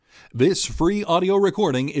This free audio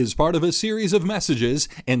recording is part of a series of messages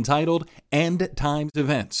entitled End Times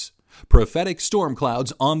Events, Prophetic Storm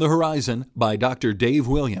Clouds on the Horizon by Dr. Dave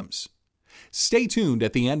Williams. Stay tuned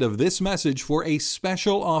at the end of this message for a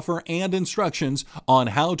special offer and instructions on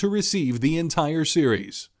how to receive the entire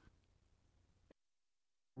series.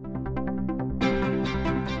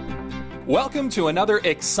 Welcome to another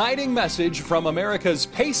exciting message from America's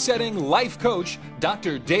pace-setting life coach,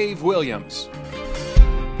 Dr. Dave Williams.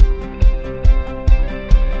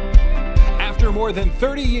 After more than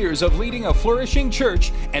 30 years of leading a flourishing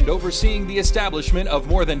church and overseeing the establishment of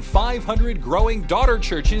more than 500 growing daughter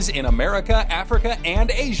churches in America, Africa,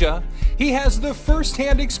 and Asia, he has the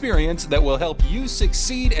first-hand experience that will help you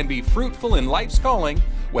succeed and be fruitful in life's calling,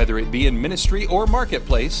 whether it be in ministry or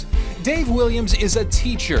marketplace. Dave Williams is a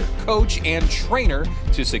teacher, coach, and trainer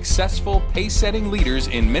to successful pace-setting leaders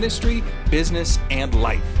in ministry, business, and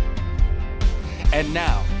life. And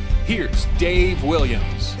now, here's Dave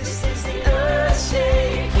Williams. This is the earth-shaking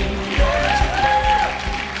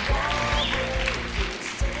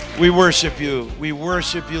We worship you. We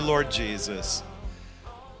worship you, Lord Jesus.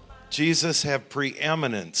 Jesus, have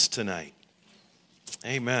preeminence tonight.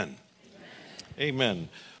 Amen. Amen.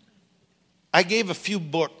 I gave a few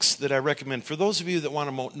books that I recommend for those of you that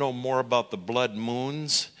want to know more about the blood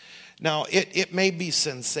moons. Now, it may be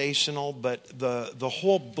sensational, but the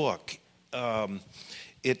whole book,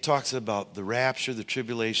 it talks about the rapture, the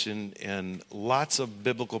tribulation, and lots of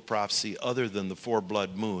biblical prophecy other than the 4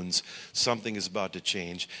 blood moons. Something is about to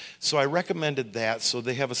change. So I recommended that. So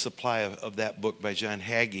they have a supply of that book by John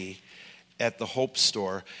Hagee at the Hope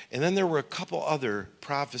Store. And then there were a couple other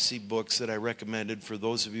prophecy books that I recommended for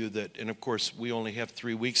those of you that, and of course we only have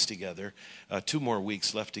 3 weeks together, 2 more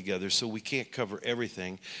weeks left together, so we can't cover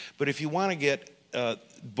everything. But if you want to get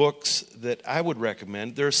books that I would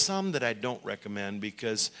recommend, there are some that I don't recommend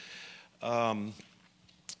because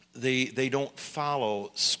they don't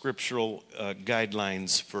follow scriptural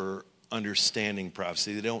guidelines for understanding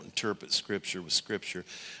prophecy. They don't interpret Scripture with Scripture.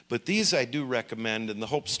 But these I do recommend, and the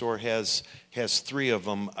Hope Store has 3 of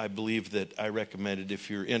them, I believe, that I recommended. If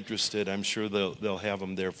you're interested, I'm sure they'll have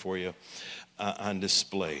them there for you on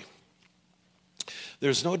display.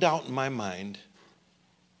 There's no doubt in my mind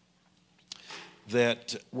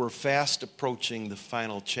that we're fast approaching the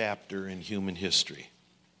final chapter in human history.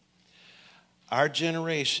 Our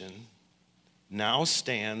generation now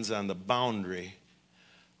stands on the boundary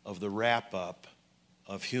of the wrap-up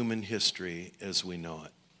of human history as we know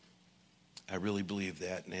it. I really believe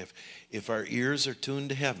that. And if our ears are tuned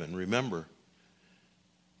to heaven, remember,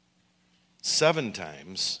 7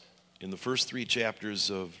 times in the first 3 chapters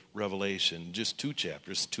of Revelation, just 2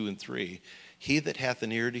 chapters, 2 and 3, he that hath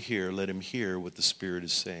an ear to hear, let him hear what the Spirit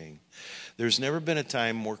is saying. There's never been a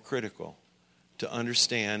time more critical to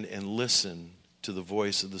understand and listen to the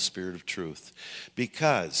voice of the Spirit of truth.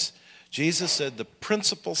 Because Jesus said the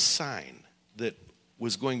principal sign that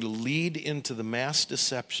was going to lead into the mass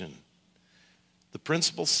deception, the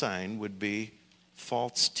principal sign would be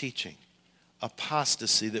false teaching,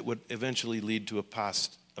 apostasy that would eventually lead to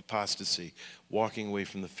apostasy, walking away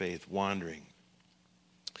from the faith, wandering.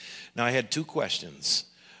 Now, I had 2 questions.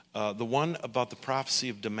 The one about the prophecy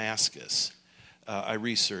of Damascus, I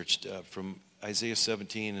researched from Isaiah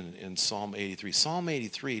 17 and Psalm 83. Psalm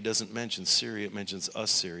 83 doesn't mention Syria, it mentions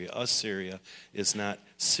Assyria. Assyria is not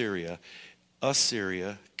Syria.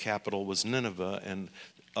 Assyria, capital was Nineveh, and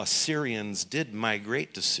Assyrians did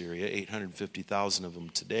migrate to Syria, 850,000 of them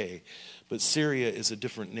today. But Syria is a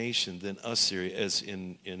different nation than Assyria, as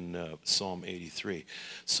in Psalm 83.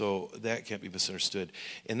 So that can't be misunderstood.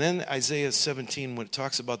 And then Isaiah 17, when it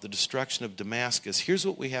talks about the destruction of Damascus, here's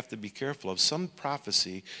what we have to be careful of. Some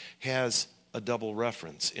prophecy has a double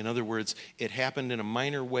reference. In other words, it happened in a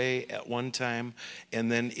minor way at one time, and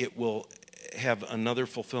then it will have another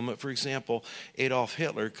fulfillment. For example, Adolf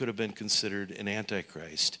Hitler could have been considered an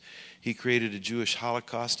antichrist. He created a Jewish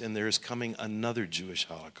Holocaust, and there is coming another Jewish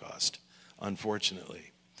Holocaust,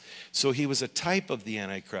 unfortunately. So he was a type of the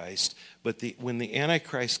Antichrist, but when the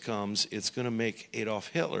Antichrist comes, it's going to make Adolf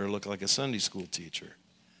Hitler look like a Sunday school teacher.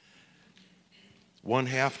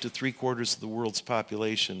 1/2 to 3/4 of the world's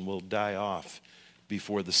population will die off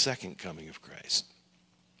before the second coming of Christ.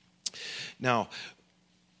 Now,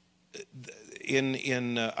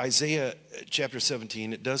 in Isaiah chapter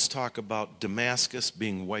 17, it does talk about Damascus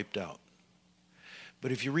being wiped out.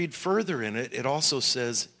 But if you read further in it, it also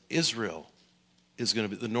says Israel is going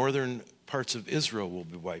to be, the northern parts of Israel will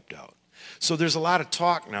be wiped out. So there's a lot of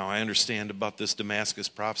talk now, I understand, about this Damascus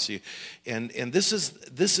prophecy. And this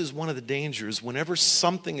is one of the dangers whenever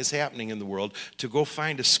something is happening in the world, to go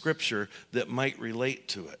find a scripture that might relate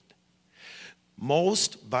to it.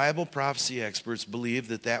 Most Bible prophecy experts believe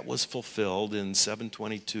that that was fulfilled in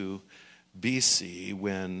 722 BC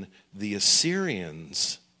when the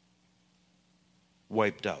Assyrians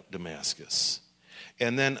wiped out Damascus.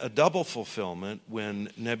 And then a double fulfillment when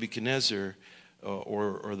Nebuchadnezzar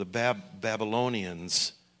or the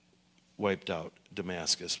Babylonians wiped out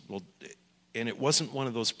Damascus. Well, and it wasn't one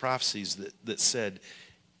of those prophecies that said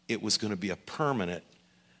it was going to be a permanent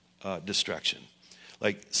destruction.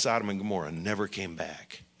 Like Sodom and Gomorrah never came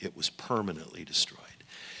back. It was permanently destroyed.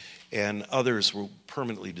 And others were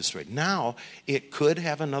permanently destroyed. Now, it could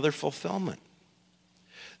have another fulfillment.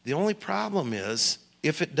 The only problem is,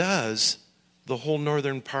 if it does, the whole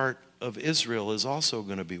northern part of Israel is also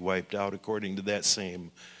going to be wiped out according to that same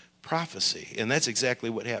prophecy. And that's exactly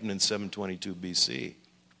what happened in 722 BC,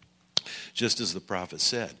 just as the prophet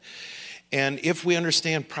said. And if we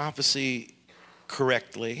understand prophecy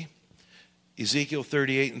correctly, Ezekiel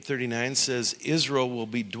 38 and 39 says Israel will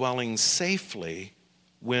be dwelling safely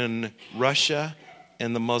when Russia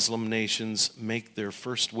and the Muslim nations make their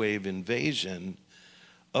first wave invasion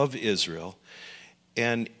of Israel.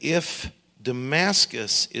 And if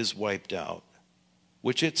Damascus is wiped out,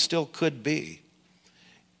 which it still could be,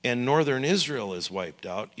 and northern Israel is wiped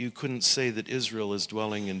out, you couldn't say that Israel is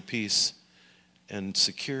dwelling in peace and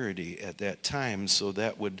security at that time. So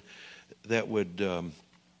that would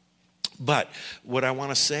but what I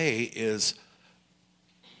want to say is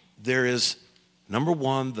there is, number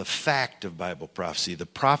one, the fact of Bible prophecy. The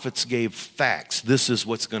prophets gave facts. This is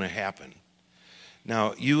what's going to happen.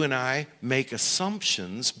 Now, you and I make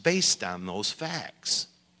assumptions based on those facts.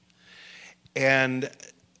 And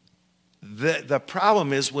the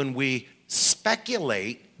problem is when we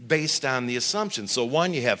speculate based on the assumptions. So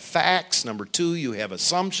one, you have facts. Number two, you have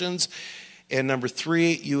assumptions. And number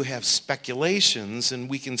three, you have speculations. And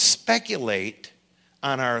we can speculate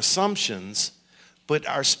on our assumptions, but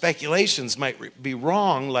our speculations might be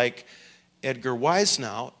wrong, like Edgar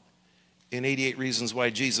Weisnau in 88 Reasons Why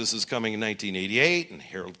Jesus is Coming in 1988, and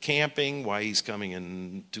Harold Camping, why he's coming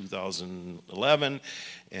in 2011,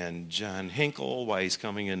 and John Hinkle, why he's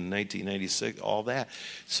coming in 1996, all that.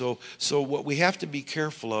 So what we have to be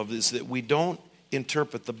careful of is that we don't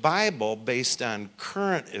interpret the Bible based on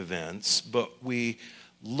current events, but we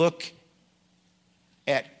look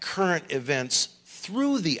at current events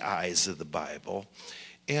through the eyes of the Bible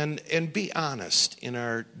and be honest in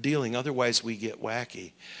our dealing. Otherwise, we get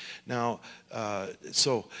wacky. Now,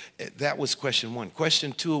 so that was question one.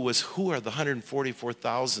 Question two was, who are the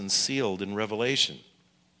 144,000 sealed in Revelation?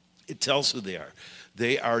 It tells who they are.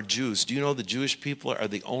 They are Jews. Do you know the Jewish people are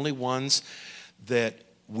the only ones that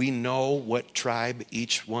we know what tribe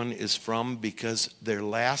each one is from because their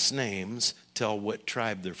last names tell what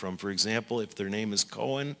tribe they're from. For example, if their name is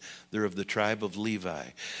Cohen, they're of the tribe of Levi.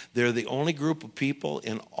 They're the only group of people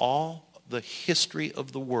in all the history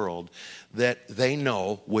of the world that they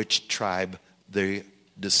know which tribe they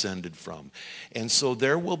descended from. And so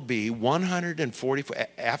there will be 144,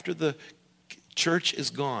 after the church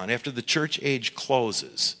is gone, after the church age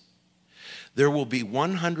closes, there will be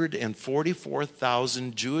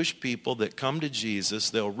 144,000 Jewish people that come to Jesus.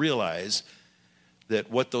 They'll realize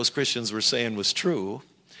that what those Christians were saying was true,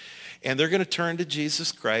 and they're going to turn to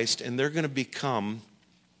Jesus Christ, and they're going to become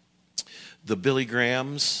the Billy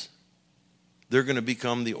Grahams. They're going to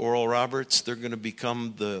become the Oral Roberts. They're going to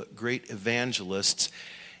become the great evangelists.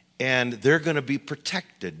 And they're going to be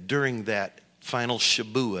protected during that final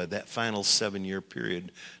Shabuah, that final 7-year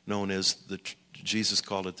period known as Jesus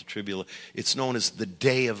called it the tribulation. It's known as the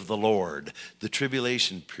day of the Lord. The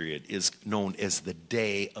tribulation period is known as the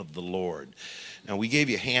day of the Lord. Now, we gave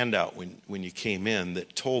you a handout when you came in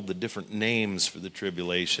that told the different names for the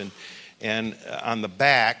tribulation. And on the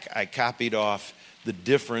back, I copied off the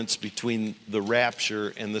difference between the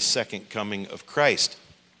rapture and the second coming of Christ.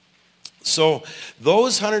 So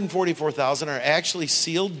those 144,000 are actually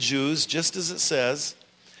sealed Jews, just as it says.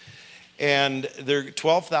 And there are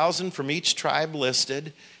 12,000 from each tribe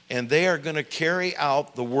listed. And they are going to carry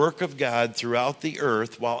out the work of God throughout the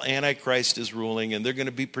earth while Antichrist is ruling. And they're going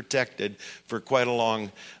to be protected for quite a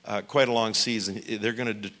long season. They're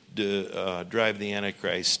going to drive the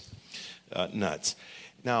Antichrist nuts.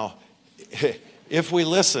 Now, if we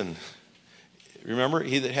listen, remember,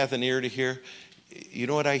 he that hath an ear to hear. You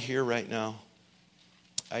know what I hear right now?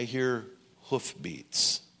 I hear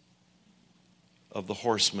hoofbeats of the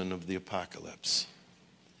horsemen of the apocalypse.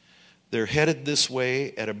 They're headed this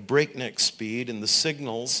way at a breakneck speed, and the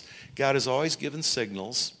signals, God has always given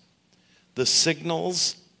signals. The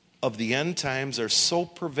signals of the end times are so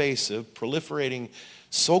pervasive, proliferating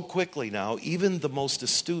So quickly now, even the most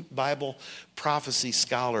astute Bible prophecy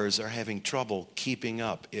scholars are having trouble keeping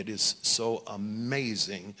up. It is so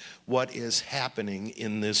amazing what is happening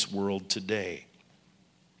in this world today.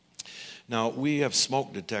 Now, we have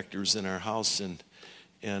smoke detectors in our house,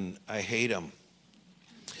 and I hate them.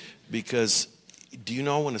 Because, do you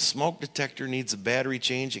know when a smoke detector needs a battery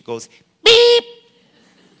change, it goes beep.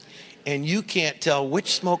 And you can't tell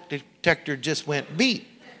which smoke detector just went beep.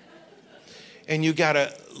 And you got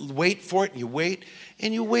to wait for it,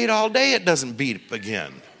 and you wait all day, it doesn't beep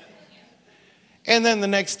again. And then the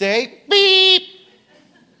next day, beep.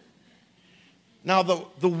 Now,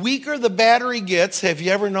 the weaker the battery gets, have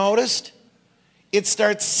you ever noticed? It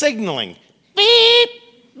starts signaling, beep,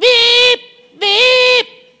 beep, beep.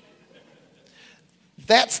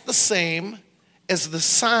 That's the same as the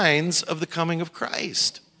signs of the coming of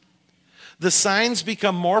Christ. The signs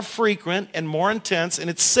become more frequent and more intense, and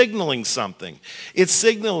it's signaling something. It's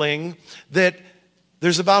signaling that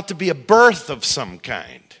there's about to be a birth of some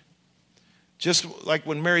kind. Just like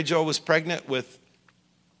when Mary Jo was pregnant with,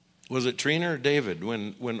 was it Trina or David,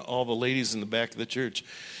 when all the ladies in the back of the church,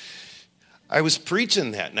 I was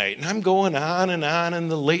preaching that night, and I'm going on,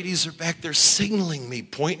 and the ladies are back there signaling me,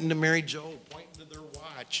 pointing to Mary Jo, pointing to their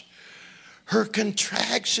watch. Her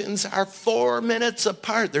contractions are 4 minutes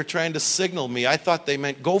apart. They're trying to signal me. I thought they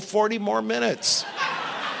meant go 40 more minutes.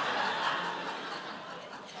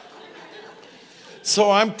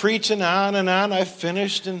 So I'm preaching on and on. I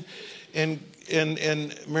finished, and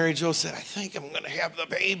Mary Jo said, I think I'm going to have the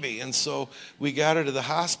baby. And so we got her to the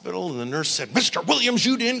hospital, and the nurse said, Mr. Williams,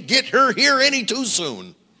 you didn't get her here any too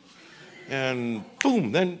soon. And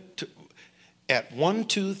boom, then at 1,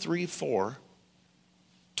 2, 3, 4,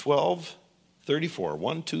 12, 34,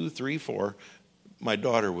 1, 2, 3, 4, my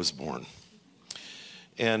daughter was born.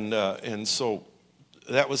 And so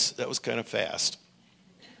that was kind of fast.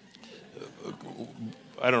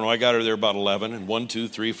 I don't know, I got her there about 11, and 1, 2,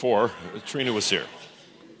 3, 4, Trina was here.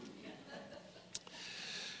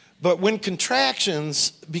 But when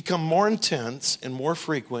contractions become more intense and more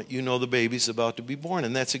frequent, you know the baby's about to be born.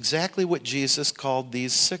 And that's exactly what Jesus called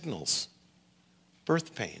these signals,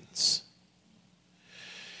 birth pains.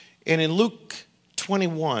 And in Luke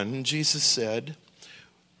 21, Jesus said,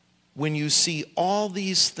 when you see all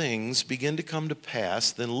these things begin to come to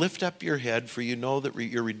pass, then lift up your head, for you know that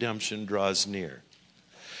your redemption draws near.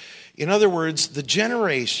 In other words, the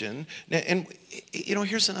generation, and you know,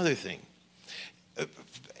 here's another thing.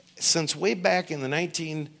 Since way back in the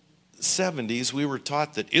 1970s, we were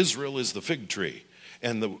taught that Israel is the fig tree.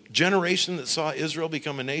 And the generation that saw Israel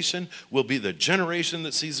become a nation will be the generation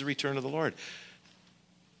that sees the return of the Lord.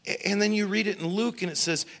 And then you read it in Luke, and it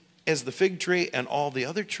says, as the fig tree and all the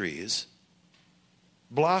other trees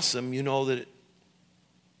blossom, you know that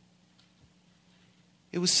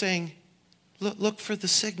it was saying, look for the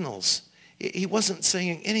signals. He wasn't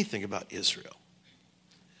saying anything about Israel.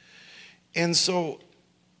 And so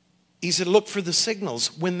he said, look for the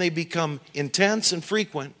signals. When they become intense and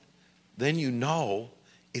frequent, then you know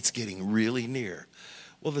it's getting really near.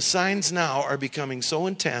 Well, the signs now are becoming so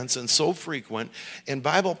intense and so frequent, and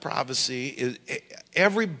Bible prophecy,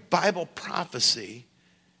 every Bible prophecy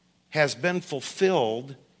has been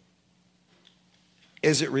fulfilled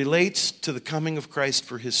as it relates to the coming of Christ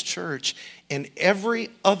for his church. And every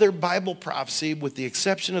other Bible prophecy, with the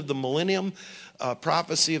exception of the millennium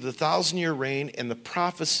prophecy of the 1,000-year reign and the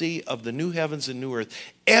prophecy of the new heavens and new earth,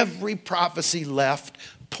 every prophecy left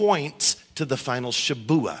points to the final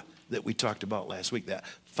Shabuah that we talked about last week, that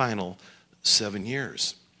final 7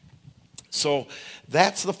 years. So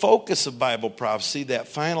that's the focus of Bible prophecy, that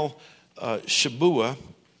final Shabuah.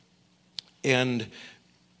 And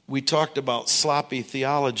we talked about sloppy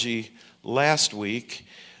theology last week.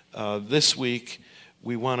 This week,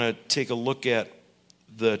 we want to take a look at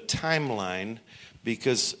the timeline,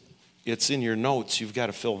 because it's in your notes. You've got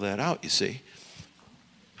to fill that out, you see.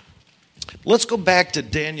 Let's go back to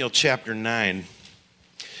Daniel chapter 9.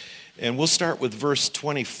 And we'll start with verse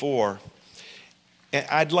 24. And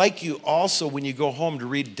I'd like you also, when you go home, to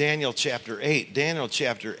read Daniel chapter 8. Daniel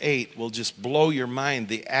chapter 8 will just blow your mind,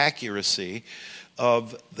 the accuracy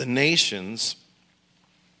of the nations.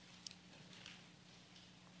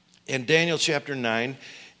 And Daniel chapter 9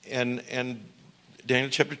 and Daniel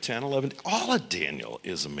chapter 10, 11, all of Daniel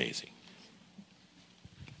is amazing.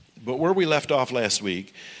 But where we left off last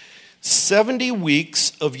week, 70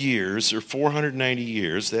 weeks of years, or 490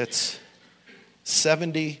 years, that's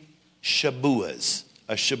 70 Shabuahs.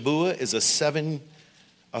 A Shabuah is a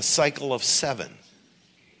cycle of 7.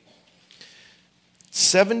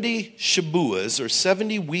 70 Shabuas, or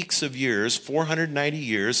 70 weeks of years, 490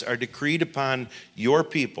 years, are decreed upon your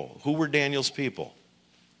people. Who were Daniel's people?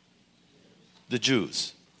 The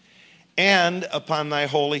Jews. And upon thy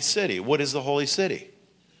holy city. What is the holy city?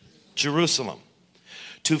 Jerusalem.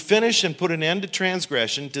 To finish and put an end to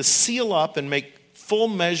transgression, to seal up and make full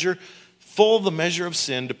the measure of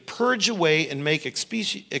sin, to purge away and make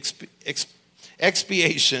expiation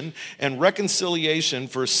and reconciliation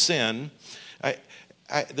for sin.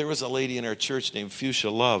 There was a lady in our church named Fuchsia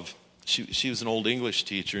Love. She was an old English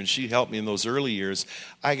teacher, and she helped me in those early years.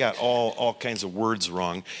 I got all kinds of words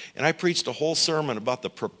wrong, and I preached a whole sermon about the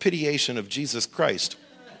propitiation of Jesus Christ.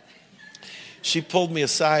 She pulled me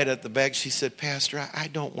aside at the back. She said, Pastor, I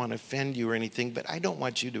don't want to offend you or anything, but I don't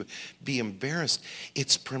want you to be embarrassed.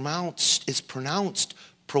 It's pronounced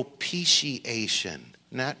propitiation,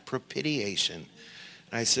 not propitiation.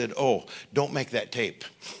 And I said, oh, don't make that tape.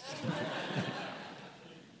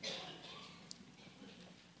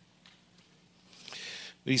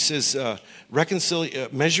 He says,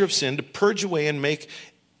 measure of sin, to purge away and make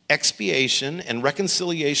expiation and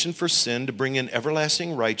reconciliation for sin, to bring in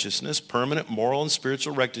everlasting righteousness, permanent moral and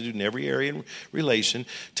spiritual rectitude in every area and relation,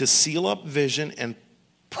 to seal up vision and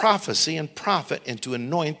prophecy and prophet, and to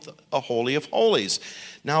anoint a holy of holies.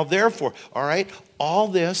 Now, therefore, all right, all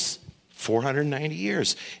this 490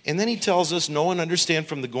 years. And then he tells us, know and understand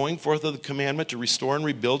from the going forth of the commandment to restore and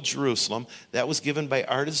rebuild Jerusalem. That was given by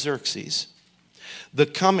Artaxerxes. The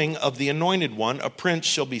coming of the anointed one, a prince,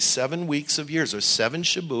 shall be 7 weeks of years, or 7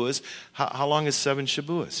 Shabuas. How long is 7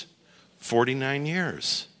 Shabuas? 49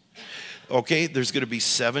 years. Okay, there's going to be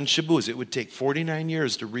 7 Shabuas. It would take 49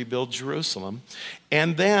 years to rebuild Jerusalem.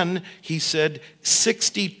 And then he said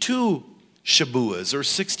 62 Shabuas, or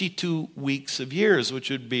 62 weeks of years, which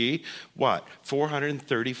would be, what?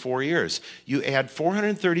 434 years. You add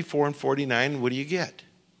 434 and 49, what do you get?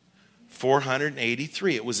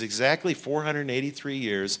 483. It was exactly 483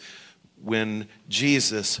 years when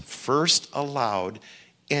Jesus first allowed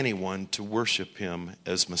anyone to worship him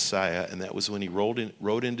as Messiah, and that was when he rode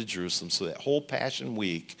into Jerusalem. So that whole Passion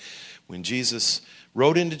Week, when Jesus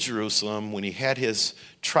rode into Jerusalem, when he had his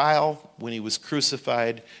trial, when he was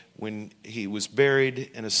crucified, when he was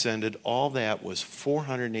buried and ascended, all that was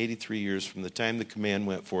 483 years from the time the command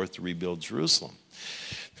went forth to rebuild Jerusalem.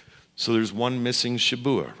 So there's one missing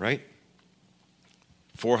Shabua, right?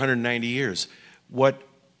 490 years. What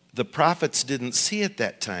the prophets didn't see at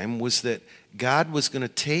that time was that God was going to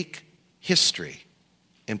take history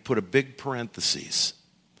and put a big parenthesis.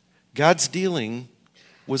 God's dealing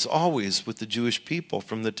was always with the Jewish people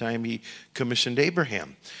from the time he commissioned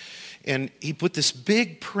Abraham. And he put this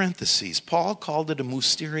big parenthesis. Paul called it a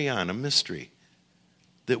mysterion, a mystery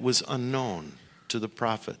that was unknown to the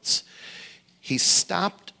prophets. He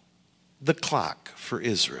stopped the clock for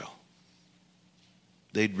Israel.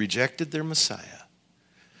 They'd rejected their Messiah.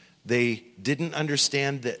 They didn't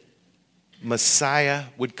understand that Messiah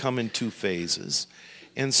would come in 2 phases.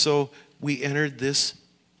 And so we entered this,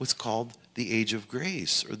 what's called the age of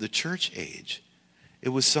grace, or the church age. It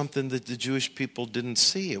was something that the Jewish people didn't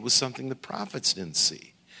see. It was something the prophets didn't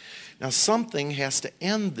see. Now, something has to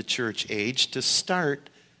end the church age to start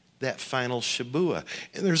that final Shabua.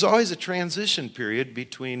 And there's always a transition period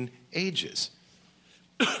between ages.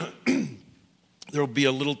 There'll be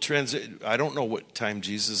a little transition. I don't know what time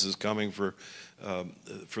Jesus is coming for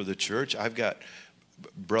the church. I've got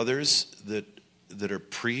brothers that are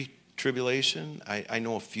pre-tribulation. I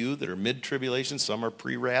know a few that are mid-tribulation. Some are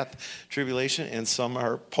pre-wrath tribulation, and some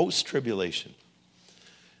are post-tribulation.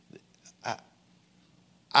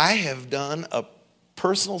 I have done a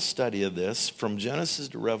personal study of this from Genesis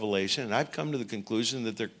to Revelation, and I've come to the conclusion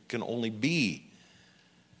that there can only be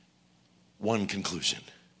one conclusion.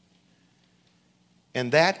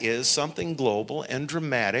 And that is something global and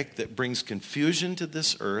dramatic that brings confusion to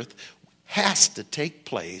this earth has to take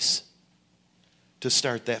place to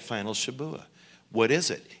start that final Shabua. What is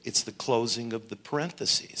it? It's the closing of the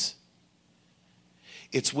parentheses.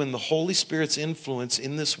 It's when the Holy Spirit's influence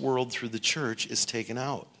in this world through the church is taken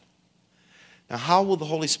out. Now, how will the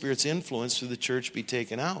Holy Spirit's influence through the church be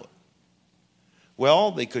taken out?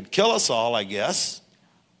 Well, they could kill us all, I guess.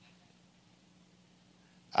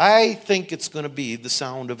 I think it's going to be the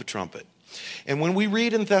sound of a trumpet. And when we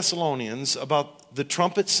read in Thessalonians about the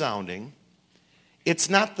trumpet sounding, it's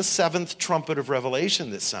not the 7th trumpet of Revelation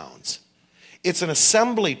that sounds. It's an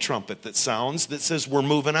assembly trumpet that sounds that says we're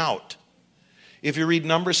moving out. If you read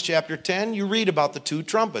Numbers chapter 10, you read about the 2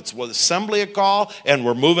 trumpets. Well, assembly a call and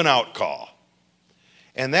we're moving out call.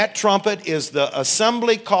 And that trumpet is the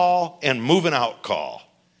assembly call and moving out call.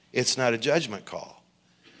 It's not a judgment call.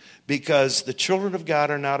 because the children of God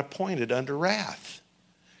are not appointed under wrath,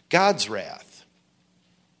 God's wrath.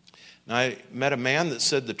 Now, I met a man that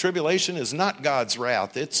said the tribulation is not God's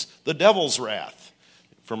wrath, it's the devil's wrath.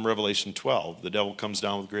 From Revelation 12, the devil comes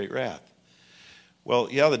down with great wrath. Well,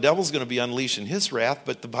 yeah, the devil's going to be unleashing his wrath,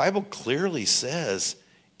 but the Bible clearly says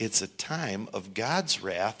it's a time of God's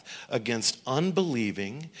wrath against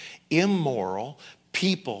unbelieving, immoral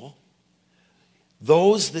people,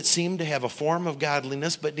 those that seem to have a form of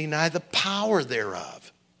godliness but deny the power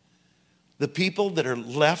thereof. The people that are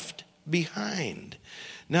left behind.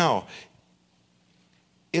 Now,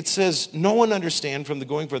 it says, no one understand from the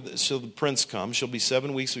going forth till the prince come, shall be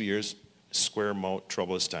 7 weeks of years, square mote,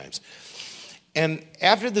 troublous times. And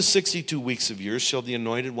after the 62 weeks of years shall the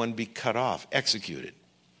anointed one be cut off, executed,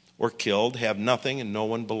 or killed, have nothing and no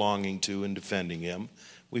one belonging to and defending him.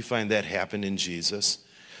 We find that happen in Jesus.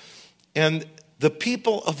 And the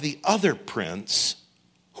people of the other prince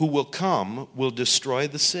who will come will destroy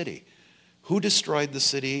the city. Who destroyed the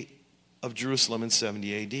city of Jerusalem in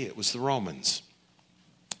 70 AD? It was the Romans.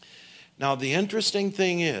 Now, the interesting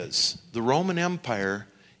thing is, the Roman Empire,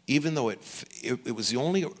 even though it was the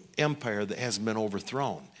only empire that hasn't been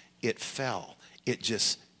overthrown, it fell. It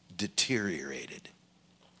just deteriorated.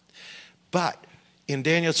 But in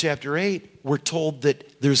Daniel chapter 8, we're told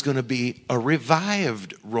that there's going to be a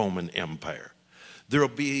revived Roman Empire. There will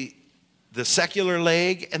be the secular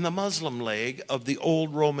leg and the Muslim leg of the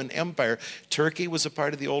old Roman Empire. Turkey was a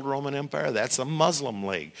part of the old Roman Empire. That's the Muslim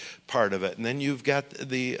leg part of it. And then you've got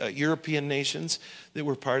the European nations that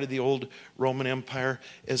were part of the old Roman Empire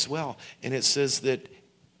as well. And it says that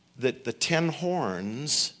the 10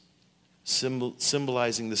 horns,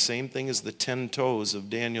 symbolizing the same thing as the 10 toes of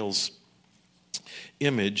Daniel's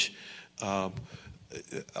image,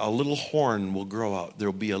 a little horn will grow out. There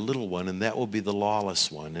will be a little one, and that will be the lawless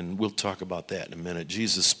one. And we'll talk about that in a minute.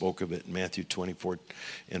 Jesus spoke of it in Matthew 24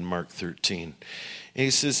 and Mark 13. And he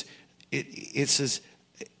says, it says,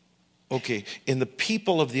 okay, and the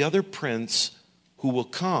people of the other prince who will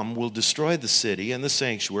come will destroy the city and the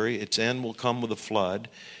sanctuary. Its end will come with a flood.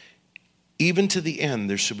 Even to the end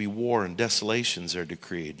there shall be war and desolations are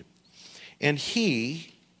decreed. And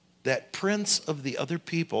he, that prince of the other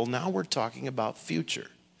people, now we're talking about future.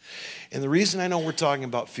 And the reason I know we're talking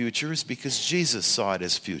about future is because Jesus saw it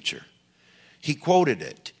as future. He quoted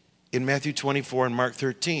it in Matthew 24 and Mark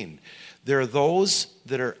 13. There are those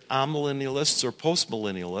that are amillennialists or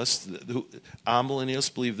postmillennialists.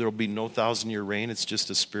 Amillennialists believe there will be no 1,000-year reign. It's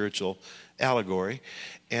just a spiritual allegory.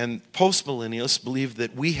 And postmillennialists believe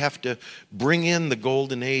that we have to bring in the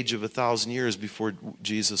golden age of 1,000 years before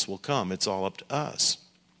Jesus will come. It's all up to us.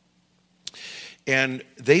 And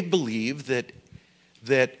they believe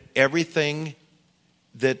that everything,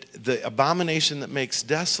 that the abomination that makes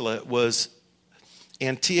desolate was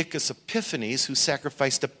Antiochus Epiphanes, who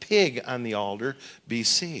sacrificed a pig on the altar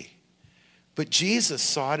BC. But Jesus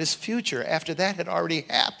saw it as future. After that had already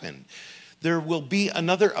happened, there will be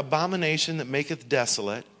another abomination that maketh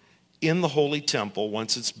desolate in the holy temple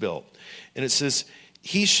once it's built. And it says,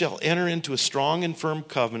 he shall enter into a strong and firm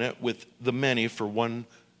covenant with the many for one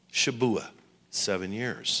Shabuah, 7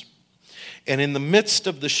 years. And in the midst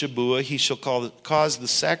of the Shabuah, he shall cause the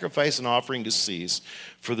sacrifice and offering to cease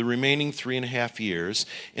for the remaining 3.5 years.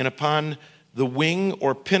 And upon the wing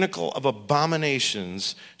or pinnacle of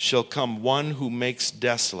abominations shall come one who makes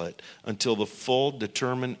desolate until the full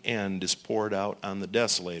determined end is poured out on the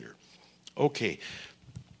desolator. Okay,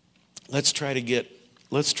 let's try to get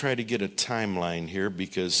a timeline here,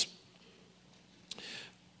 because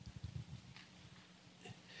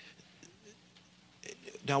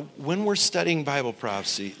now, when we're studying Bible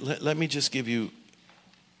prophecy, let me just give you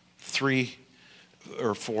 3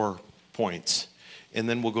 or 4 points, and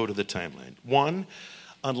then we'll go to the timeline. 1,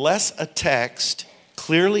 unless a text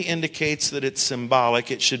clearly indicates that it's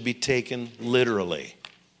symbolic, it should be taken literally.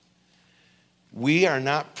 We are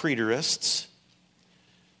not preterists.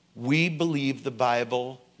 We believe the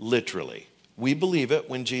Bible literally. We believe it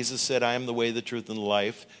when Jesus said, I am the way, the truth, and the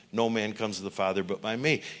life. No man comes to the Father but by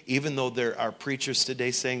me. Even though there are preachers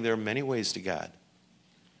today saying there are many ways to God.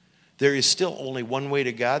 There is still only one way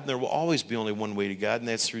to God, and there will always be only one way to God, and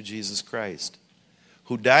that's through Jesus Christ,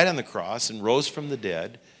 who died on the cross and rose from the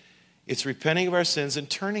dead. It's repenting of our sins and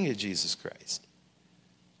turning to Jesus Christ.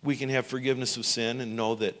 We can have forgiveness of sin and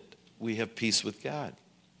know that we have peace with God.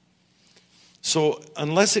 So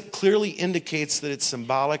unless it clearly indicates that it's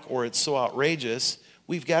symbolic or it's so outrageous,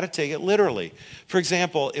 we've got to take it literally. For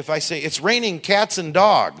example, if I say, it's raining cats and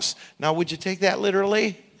dogs, now would you take that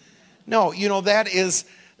literally? No, that is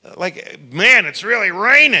like, man, it's really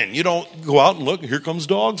raining. You don't go out and look, here comes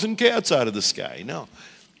dogs and cats out of the sky. No.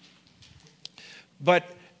 But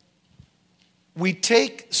we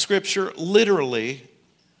take Scripture literally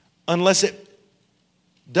unless it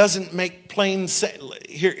doesn't make plain sense.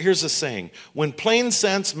 Here's a saying. When plain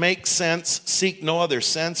sense makes sense, seek no other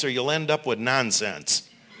sense or you'll end up with nonsense.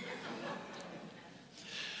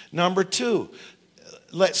 Number two,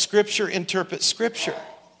 let Scripture interpret Scripture.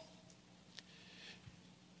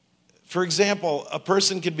 For example, a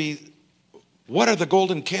person could be, what are the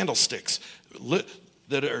golden candlesticks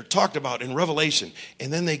that are talked about in Revelation?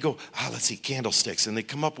 And then they go, let's see, candlesticks. And they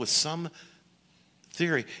come up with some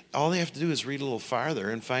theory. All they have to do is read a little farther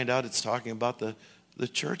and find out it's talking about the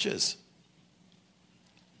churches.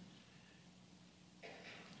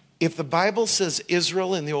 If the Bible says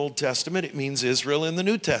Israel in the Old Testament, it means Israel in the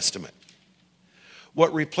New Testament.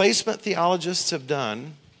 What replacement theologists have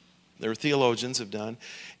done, or theologians have done,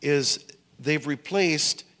 is they've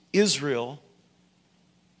replaced Israel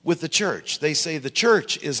with the church. They say the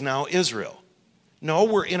church is now Israel. No,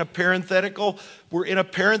 we're in a parenthetical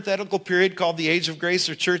period called the age of grace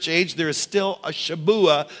or church age. There is still a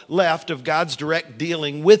Shabuah left of God's direct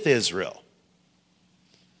dealing with Israel.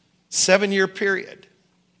 7-year period.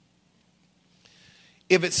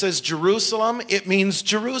 If it says Jerusalem, it means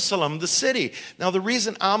Jerusalem, the city. Now, the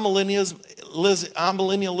reason amillennialism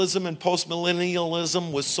and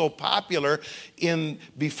postmillennialism was so popular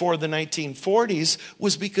before the 1940s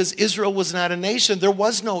was because Israel was not a nation. There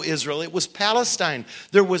was no Israel. It was Palestine.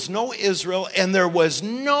 There was no Israel, and there was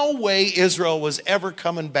no way Israel was ever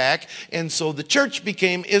coming back, and so the church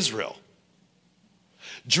became Israel.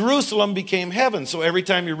 Jerusalem became heaven. So every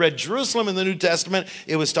time you read Jerusalem in the New Testament,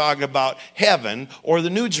 it was talking about heaven or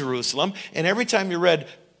the New Jerusalem. And every time you read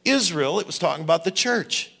Israel, it was talking about the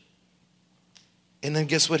church. And then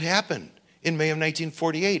guess what happened? In May of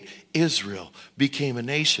 1948, Israel became a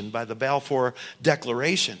nation by the Balfour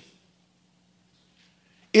Declaration.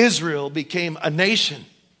 Israel became a nation.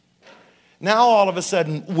 Now all of a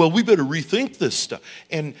sudden, well, we better rethink this stuff.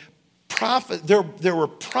 And there were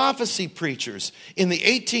prophecy preachers in the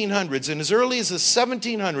 1800s and as early as the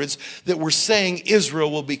 1700s that were saying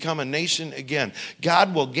Israel will become a nation again.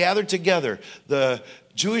 God will gather together the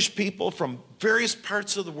Jewish people from various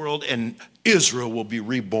parts of the world and Israel will be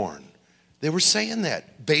reborn. They were saying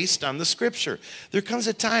that based on the Scripture. There comes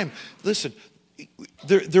a time, listen,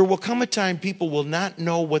 there will come a time people will not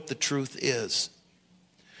know what the truth is.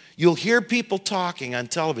 You'll hear people talking on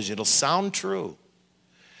television. It'll sound true.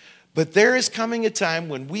 But there is coming a time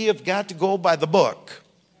when we have got to go by the book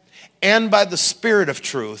and by the Spirit of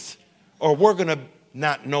truth, or we're going to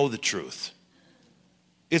not know the truth.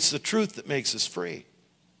 It's the truth that makes us free.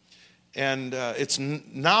 And it's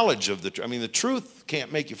knowledge of the truth. I mean, the truth can't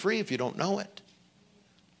make you free if you don't know it.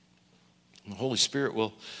 And the Holy Spirit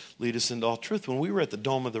will lead us into all truth. When we were at the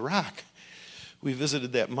Dome of the Rock, we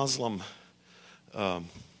visited that Muslim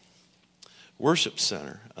worship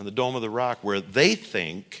center on the Dome of the Rock where they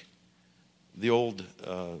think the old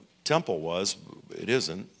temple was. It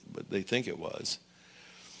isn't, but they think it was.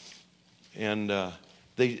 And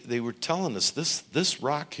they were telling us this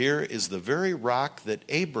rock here is the very rock that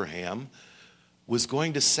Abraham was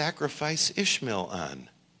going to sacrifice Ishmael on.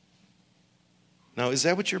 Now, is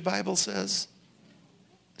that what your Bible says?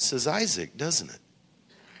 It says Isaac, doesn't it?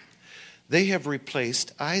 They have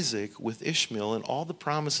replaced Isaac with Ishmael, and all the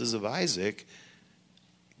promises of Isaac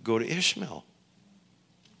go to Ishmael.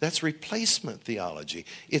 That's replacement theology.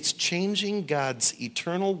 It's changing God's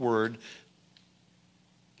eternal word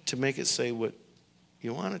to make it say what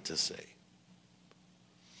you want it to say.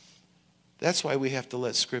 That's why we have to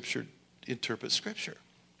let Scripture interpret Scripture.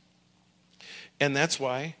 And that's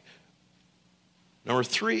why, number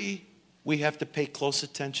 3, we have to pay close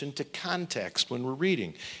attention to context when we're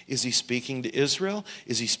reading. Is he speaking to Israel?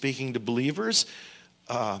 Is he speaking to believers?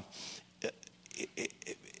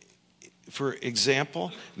 For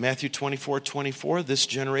example, Matthew 24:24, this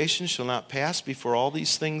generation shall not pass before all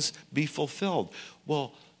these things be fulfilled.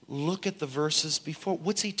 Well, look at the verses before.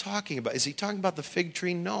 What's he talking about? Is he talking about the fig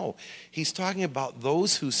tree? No. He's talking about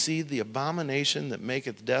those who see the abomination that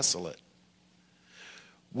maketh desolate.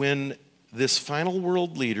 When this final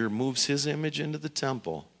world leader moves his image into the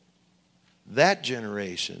temple, that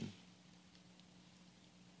generation,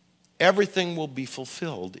 everything will be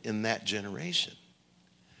fulfilled in that generation.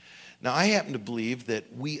 Now, I happen to believe that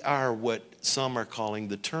we are what some are calling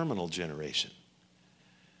the terminal generation.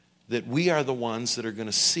 That we are the ones that are going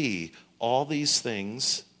to see all these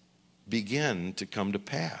things begin to come to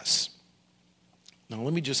pass. Now,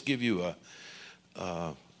 let me just give you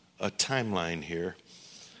a timeline here.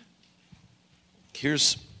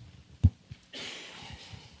 Here's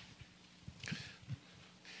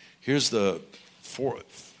the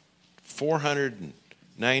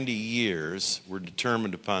 490 years were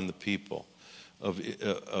determined upon the people of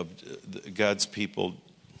God's people,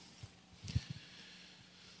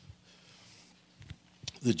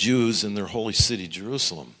 the Jews in their holy city,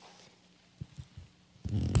 Jerusalem.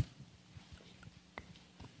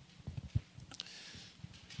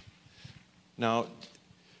 Now,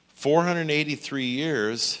 483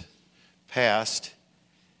 years passed,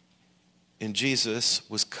 and Jesus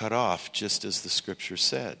was cut off, just as the scripture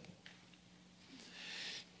said.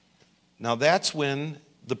 Now, that's when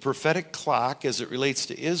the prophetic clock, as it relates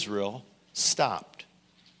to Israel, stopped.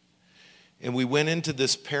 And we went into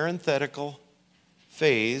this parenthetical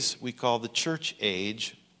phase we call the church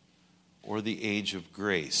age, or the age of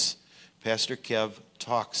grace. Pastor Kev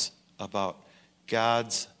talks about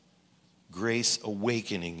God's grace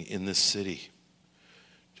awakening in this city,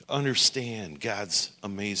 to understand God's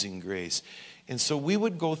amazing grace. And so we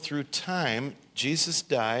would go through time. Jesus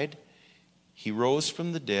died, he rose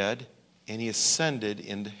from the dead, and he ascended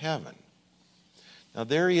into heaven. Now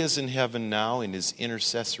there he is in heaven now in his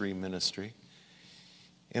intercessory ministry.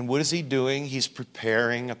 And what is he doing? He's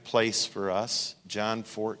preparing a place for us. John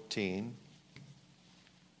 14.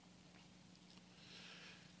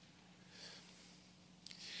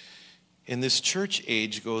 And this church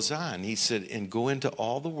age goes on. He said, and go into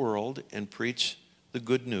all the world and preach the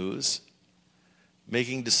good news,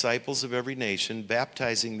 making disciples of every nation,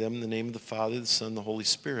 baptizing them in the name of the Father, the Son, and the Holy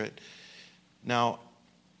Spirit. Now,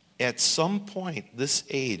 at some point, this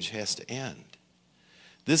age has to end.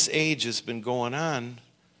 This age has been going on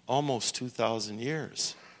almost 2,000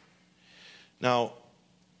 years. Now,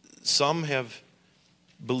 some have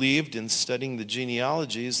believed in studying the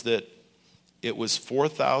genealogies that it was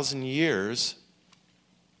 4,000 years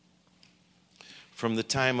from the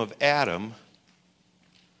time of Adam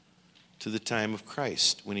to the time of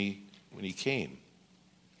Christ when he came.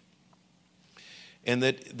 And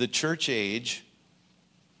that the church age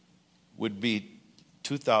would be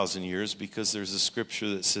 2,000 years because there's a scripture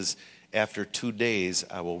that says, after 2 days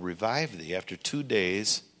I will revive thee. After 2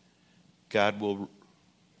 days, God will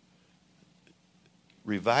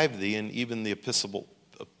revive thee. And even the epistle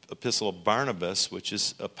of Barnabas, which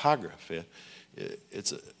is apocrypha,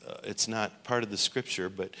 it's not part of the scripture,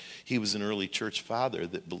 but he was an early church father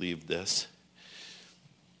that believed this.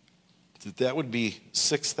 That would be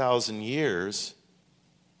 6,000 years.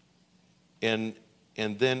 And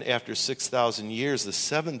then after 6,000 years, the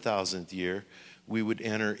 7,000th year, we would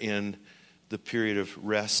enter in the period of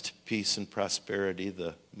rest, peace, and prosperity,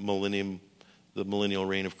 the millennial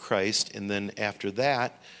reign of Christ. And then after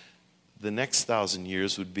that, the next 1,000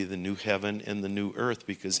 years would be the new heaven and the new earth,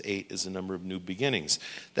 because 8 is the number of new beginnings.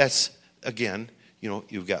 That's, again,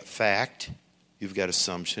 you've got fact, you've got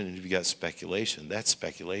assumption, and you've got speculation. That's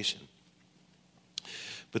speculation.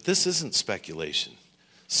 But this isn't speculation.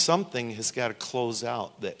 Something has got to close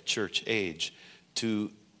out that church age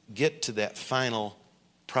to get to that final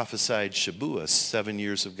prophesied Shabuah, 7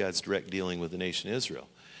 years of God's direct dealing with the nation Israel.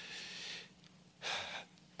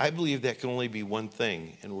 I believe that can only be one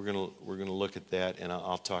thing, and we're gonna look at that, and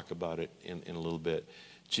I'll talk about it in a little bit.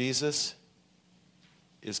 Jesus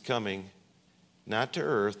is coming not to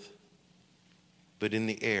earth, but in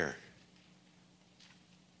the air,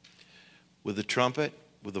 with a trumpet,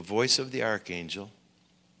 with the voice of the archangel.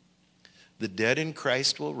 The dead in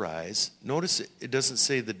Christ will rise. Notice it doesn't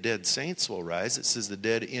say the dead saints will rise. It says the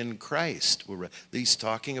dead in Christ will rise. He's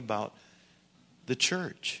talking about the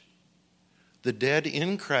church. The dead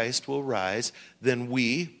in Christ will rise. Then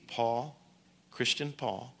we, Paul, Christian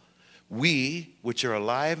Paul, we which are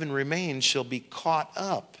alive and remain shall be caught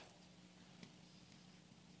up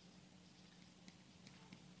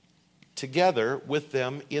together with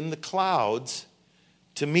them in the clouds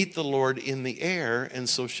to meet the Lord in the air, and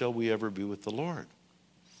so shall we ever be with the Lord.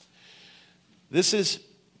 This is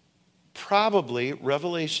probably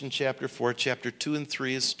Revelation chapter 4. Chapter 2 and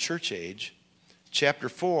 3 is church age. Chapter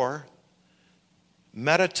 4,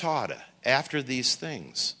 metatauta, after these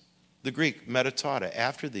things. The Greek, metatauta,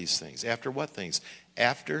 after these things. After what things?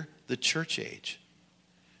 After the church age.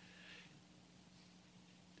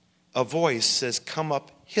 A voice says, come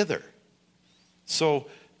up hither. So,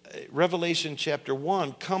 Revelation chapter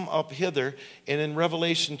 1, come up hither. And in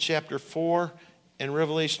Revelation chapter 4 and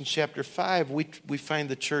Revelation chapter 5, we find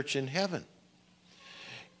the church in heaven.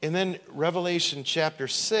 And then Revelation chapter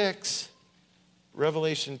 6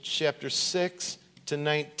 to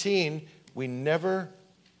 19, we never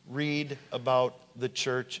read about the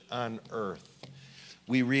church on earth.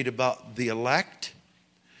 We read about the elect.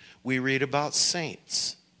 We read about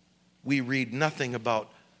saints. We read nothing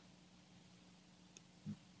about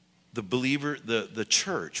the believer, the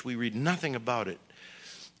church. We read nothing about it.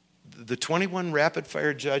 The 21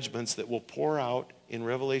 rapid-fire judgments that will pour out in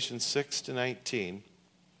Revelation 6 to 19,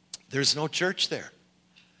 there's no church there.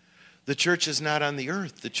 The church is not on the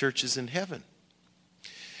earth. The church is in heaven.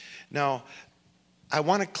 Now, I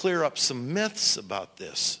want to clear up some myths about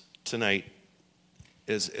this tonight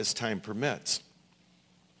as time permits.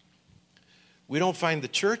 We don't find the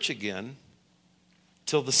church again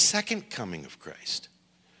till the second coming of Christ.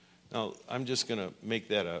 Now, I'm just going to make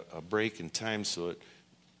that a break in time so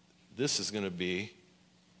this is going to be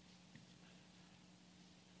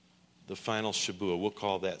the final Shabuah. We'll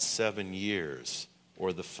call that 7 years,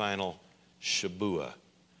 or the final Shabuah.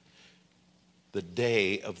 The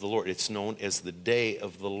day of the Lord. It's known as the day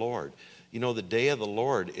of the Lord. You know, the day of the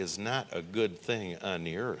Lord is not a good thing on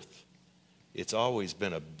the earth. It's always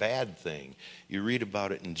been a bad thing. You read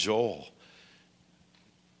about it in Joel.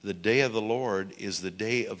 The day of the Lord is the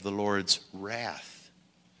day of the Lord's wrath.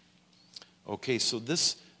 Okay, so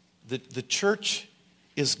the church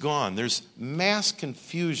is gone. There's mass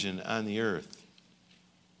confusion on the earth.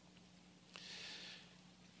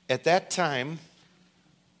 At that time,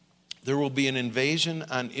 there will be an invasion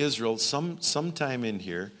on Israel sometime in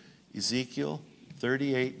here. Ezekiel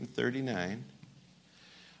 38 and 39.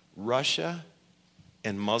 Russia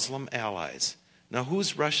and Muslim allies. Now,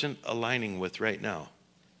 who's Russia aligning with right now?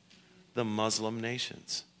 The Muslim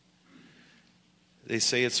nations. They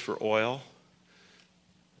say it's for oil.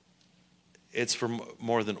 It's for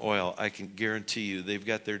more than oil. I can guarantee you they've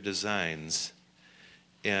got their designs.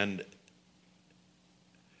 And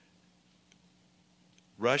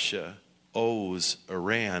Russia owes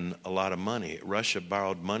Iran a lot of money. Russia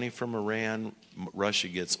borrowed money from Iran. Russia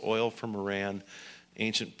gets oil from Iran,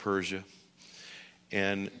 ancient Persia,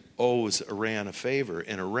 and owes Iran a favor.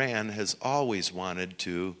 And Iran has always wanted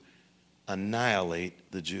to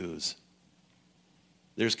annihilate the Jews.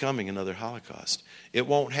 There's coming another Holocaust. It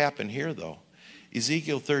won't happen here, though.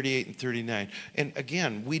 Ezekiel 38 and 39. And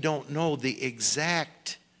again, we don't know the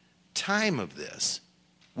exact time of this.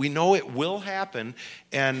 We know it will happen,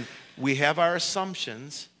 and we have our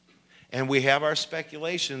assumptions, and we have our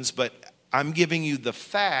speculations, but I'm giving you the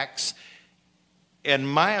facts and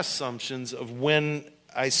my assumptions of when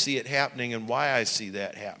I see it happening and why I see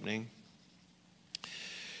that happening.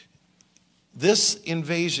 This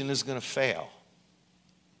invasion is going to fail.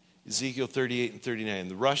 Ezekiel 38 and 39.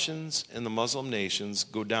 The Russians and the Muslim nations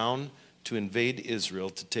go down to invade Israel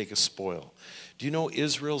to take a spoil. Do you know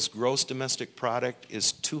Israel's gross domestic product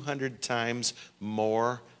is 200 times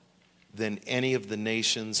more than any of the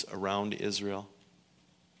nations around Israel?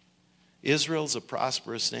 Israel's a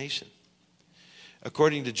prosperous nation.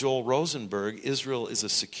 According to Joel Rosenberg, Israel is a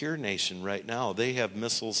secure nation right now. They have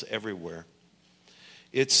missiles everywhere.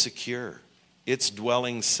 It's secure. It's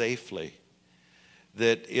dwelling safely.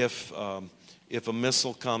 That if a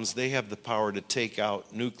missile comes, they have the power to take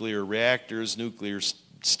out nuclear reactors, nuclear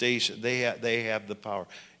stations. They have the power.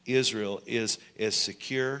 Israel is as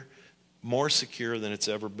secure, more secure than it's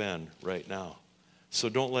ever been right now. So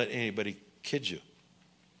don't let anybody kid you.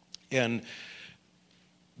 And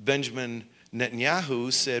Benjamin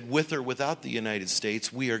Netanyahu said, with or without the United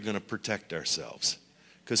States, we are going to protect ourselves.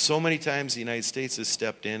 Because so many times the United States has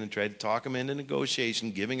stepped in and tried to talk them into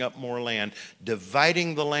negotiation, giving up more land,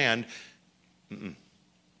 dividing the land.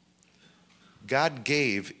 God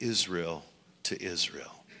gave Israel to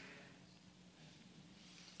Israel.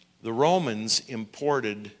 The Romans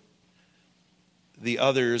imported the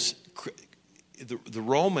others. The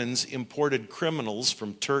Romans imported criminals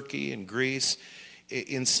from Turkey and Greece.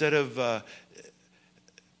 Instead of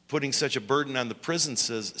putting such a burden on the prison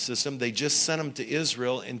system, they just sent them to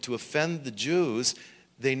Israel, and to offend the Jews,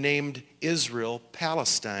 they named Israel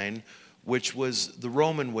Palestine, which was the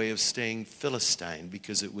Roman way of saying Philistine,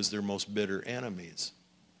 because it was their most bitter enemies.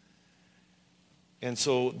 And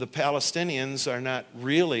so the Palestinians are not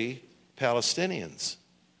really Palestinians.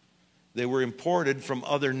 They were imported from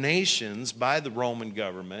other nations by the Roman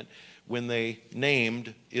government when they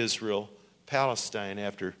named Israel Palestine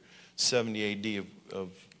after 70 AD of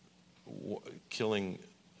killing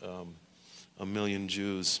 1 million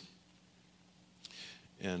Jews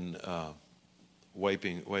and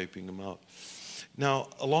wiping them out. Now,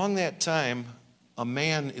 along that time, a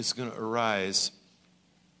man is going to arise.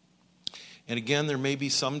 And again, there may be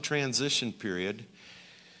some transition period.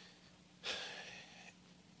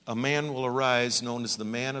 A man will arise known as the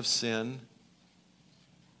man of sin,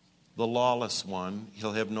 the lawless one.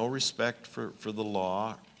 He'll have no respect for the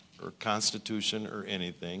law or constitution or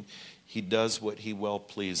anything. He does what he well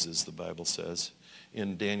pleases, the Bible says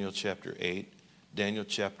in Daniel chapter 8, Daniel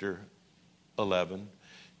chapter 11.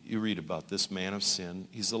 You read about this man of sin.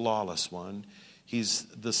 He's the lawless one. He's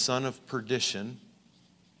the son of perdition.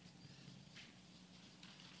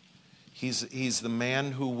 He's the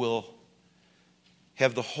man who will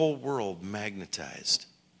have the whole world magnetized.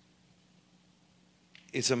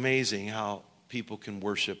 It's amazing how people can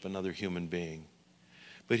worship another human being.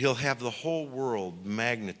 But he'll have the whole world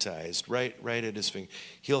magnetized right at his finger.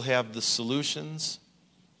 He'll have the solutions.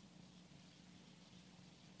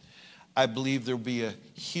 I believe there'll be a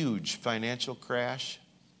huge financial crash.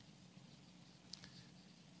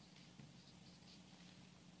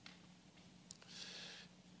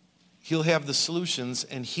 He'll have the solutions,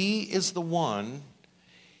 and he is the one.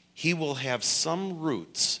 He will have some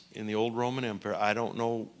roots in the old Roman Empire. I don't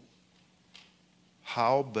know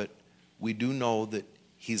how, but we do know that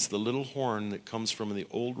he's the little horn that comes from the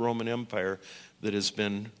old Roman Empire that has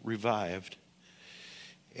been revived.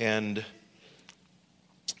 And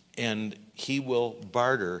he will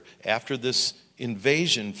barter after this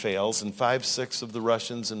invasion fails, and 5/6 of the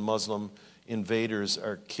Russians and Muslim invaders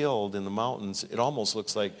are killed in the mountains. It almost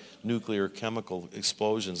looks like nuclear chemical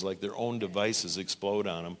explosions, like their own devices explode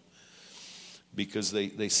on them, because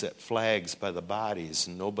they set flags by the bodies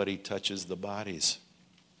and nobody touches the bodies.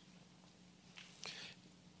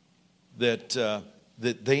 That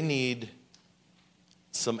they need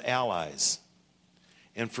some allies.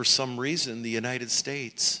 And for some reason, the United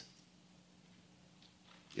States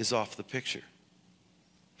is off the picture.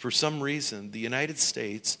 For some reason, the United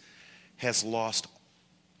States has lost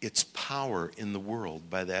its power in the world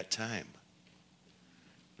by that time.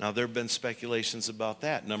 Now, there have been speculations about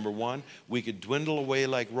that. Number one, we could dwindle away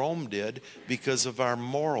like Rome did because of our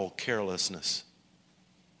moral carelessness.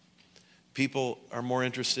 People are more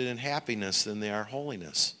interested in happiness than they are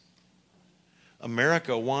holiness.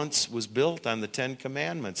 America once was built on the Ten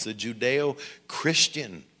Commandments, the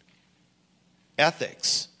Judeo-Christian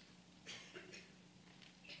ethics.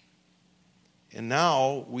 And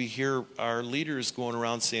now we hear our leaders going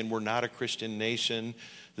around saying we're not a Christian nation,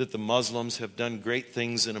 that the Muslims have done great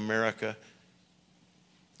things in America.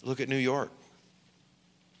 Look at New York.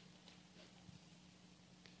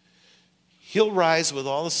 He'll rise with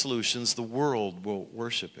all the solutions. The world will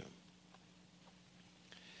worship him.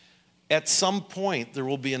 At some point, there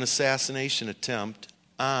will be an assassination attempt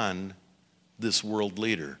on this world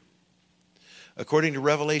leader. According to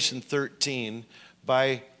Revelation 13,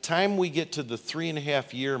 by time we get to the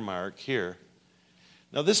 3.5-year mark here,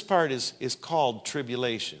 now this part is called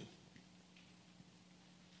tribulation.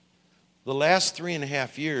 The last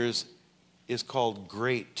 3.5 years is called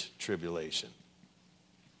great tribulation.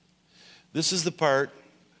 This is the part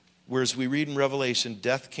where, as we read in Revelation,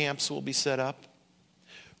 death camps will be set up.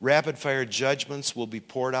 Rapid fire judgments will be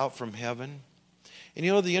poured out from heaven. And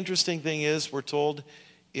you know, the interesting thing is, we're told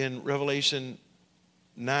in Revelation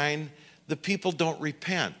 9, the people don't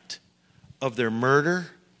repent of their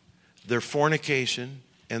murder, their fornication,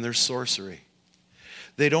 and their sorcery.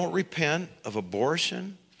 They don't repent of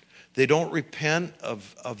abortion. They don't repent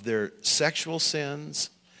of their sexual sins.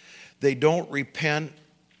 They don't repent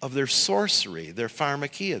of their sorcery, their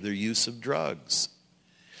pharmakia, their use of drugs.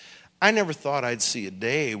 I never thought I'd see a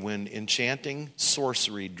day when enchanting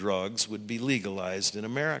sorcery drugs would be legalized in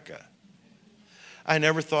America. I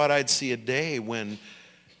never thought I'd see a day when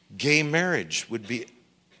gay marriage would be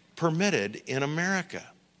permitted in America.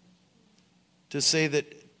 To say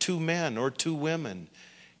that 2 men or 2 women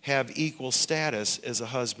have equal status as a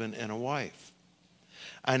husband and a wife.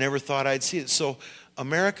 I never thought I'd see it. So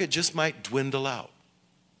America just might dwindle out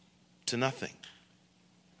to nothing.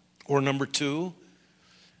 Or number 2,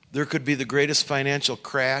 there could be the greatest financial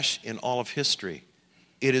crash in all of history.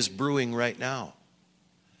 It is brewing right now.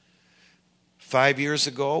 5 years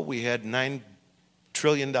ago, we had $9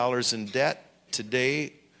 trillion in debt.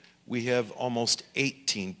 Today, we have almost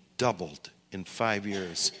 18, doubled in 5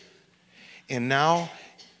 years. And now,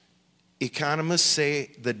 economists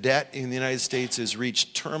say the debt in the United States has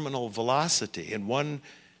reached terminal velocity. And one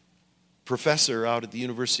professor out at the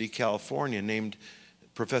University of California named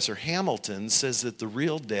Professor Hamilton says that the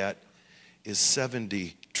real debt is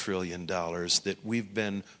 $70 trillion, that we've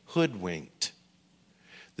been hoodwinked,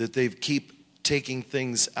 that they keep taking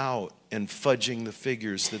things out and fudging the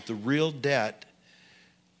figures, that the real debt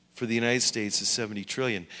for the United States is $70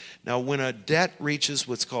 trillion. Now, when a debt reaches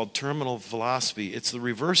what's called terminal velocity, it's the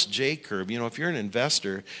reverse J curve. You know, if you're an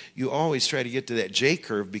investor, you always try to get to that J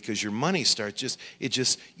curve because your money starts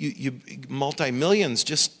you multi-millions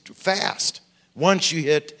just fast once you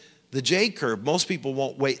hit The J curve. Most people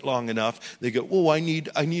won't wait long enough. They go, oh, I need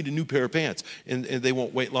a new pair of pants. And they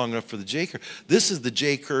won't wait long enough for the J curve. This is the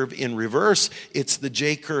J curve in reverse. It's the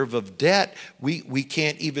J curve of debt. We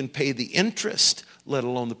can't even pay the interest, let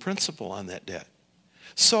alone the principal on that debt.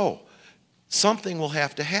 So, something will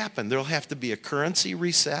have to happen. There'll have to be a currency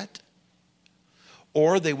reset,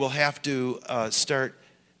 or they will have to start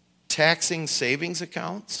taxing savings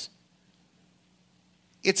accounts.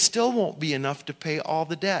 It still won't be enough to pay all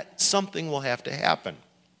the debt. Something will have to happen.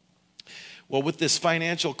 Well, with this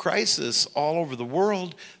financial crisis all over the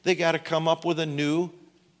world, they got to come up with a new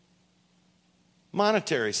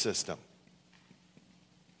monetary system.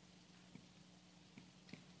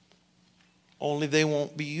 Only they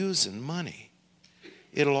won't be using money.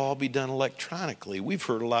 It'll all be done electronically. We've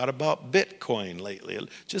heard a lot about Bitcoin lately,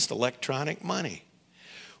 just electronic money.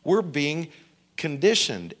 We're being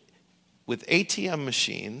conditioned with ATM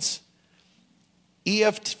machines,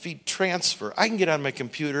 EFT transfer. I can get on my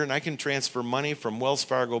computer and I can transfer money from Wells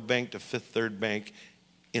Fargo Bank to Fifth Third Bank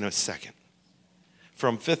in a second.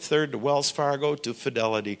 From Fifth Third to Wells Fargo to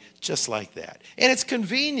Fidelity, just like that. And it's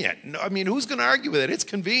convenient. I mean, who's going to argue with it? It's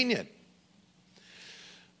convenient.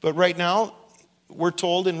 But right now, we're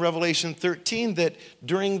told in Revelation 13 that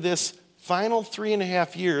during this final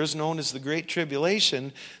 3.5 years, known as the Great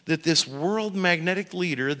Tribulation, that this world magnetic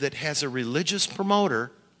leader that has a religious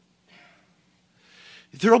promoter,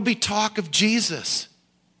 there'll be talk of Jesus.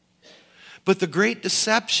 But the great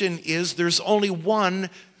deception is there's only one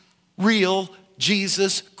real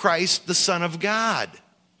Jesus Christ, the Son of God.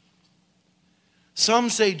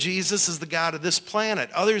 Some say Jesus is the God of this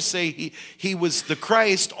planet. Others say he was the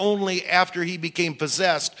Christ only after he became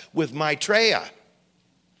possessed with Maitreya.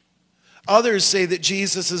 Others say that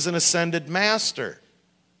Jesus is an ascended master.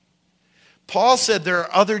 Paul said there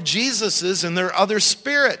are other Jesuses and there are other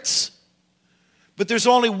spirits. But there's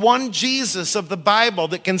only one Jesus of the Bible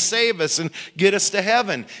that can save us and get us to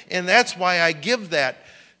heaven. And that's why I give that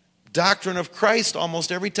doctrine of Christ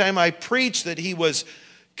almost every time I preach, that he was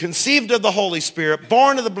conceived of the Holy Spirit,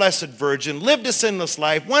 born of the Blessed Virgin, lived a sinless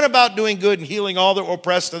life, went about doing good and healing all that were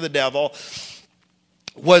oppressed of the devil,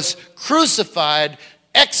 was crucified,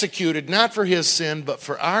 executed not for his sin but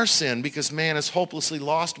for our sin, because man is hopelessly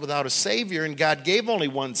lost without a Savior, and God gave only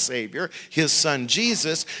one Savior, his Son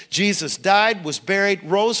Jesus. Jesus died, was buried,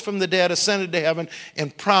 rose from the dead, ascended to heaven,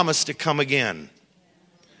 and promised to come again.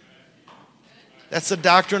 That's the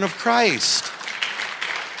doctrine of Christ.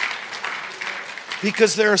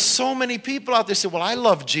 Because there are so many people out there who say, well, I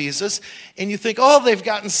love Jesus. And you think, oh, they've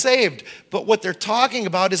gotten saved. But what they're talking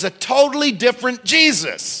about is a totally different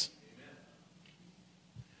Jesus.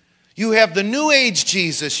 You have the New Age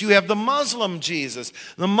Jesus. You have the Muslim Jesus.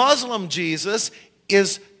 The Muslim Jesus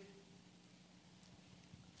is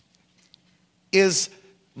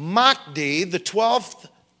Mahdi, the 12th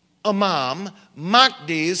Imam,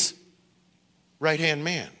 Mahdi's right-hand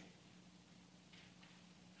man.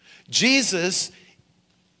 Jesus,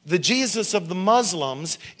 the Jesus of the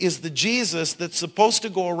Muslims, is the Jesus that's supposed to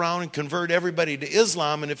go around and convert everybody to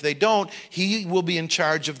Islam, and if they don't, he will be in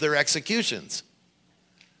charge of their executions.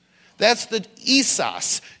 That's the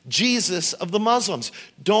Isus, Jesus of the Muslims.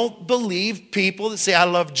 Don't believe people that say, I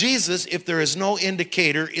love Jesus, if there is no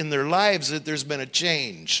indicator in their lives that there's been a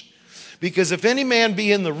change. Because if any man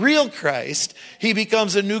be in the real Christ, he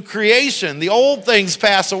becomes a new creation. The old things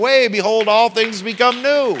pass away. Behold, all things become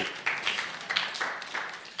new.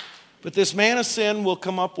 But this man of sin will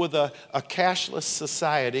come up with a cashless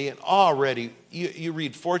society. And already, you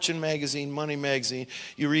read Fortune magazine, Money magazine,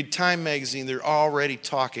 you read Time magazine, they're already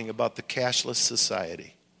talking about the cashless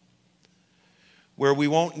society, where we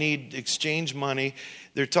won't need to exchange money.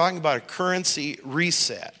 They're talking about a currency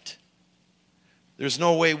reset. There's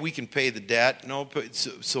no way we can pay the debt,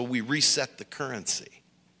 so we reset the currency.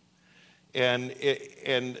 And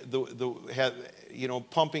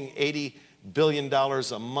pumping $80 billion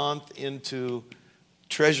a month into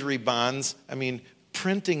treasury bonds. I mean,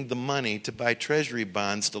 printing the money to buy treasury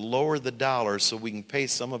bonds to lower the dollar so we can pay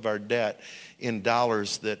some of our debt in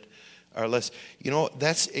dollars that are less.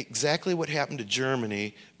 That's exactly what happened to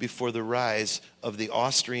Germany before the rise of the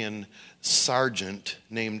Austrian sergeant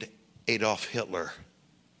named Adolf Hitler.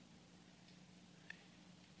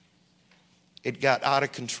 It got out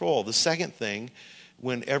of control. The second thing,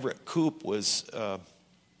 when Everett Koop was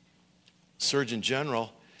Surgeon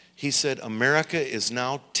General, he said, America is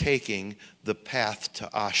now taking the path to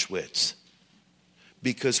Auschwitz,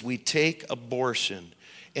 because we take abortion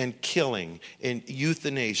and killing and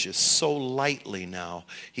euthanasia so lightly now.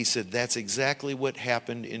 He said that's exactly what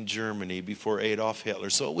happened in Germany before Adolf Hitler.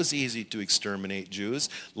 So it was easy to exterminate Jews.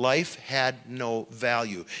 Life had no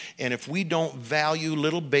value. And if we don't value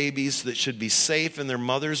little babies that should be safe in their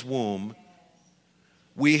mother's womb,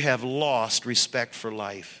 we have lost respect for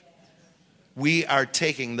life. We are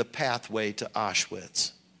taking the pathway to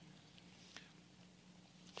Auschwitz.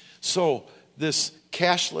 So this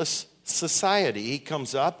cashless society, he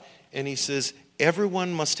comes up and he says,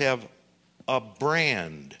 everyone must have a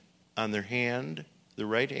brand on their hand, their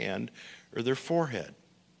right hand, or their forehead,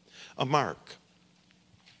 a mark.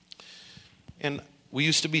 And we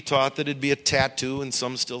used to be taught that it'd be a tattoo, and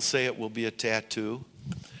some still say it will be a tattoo.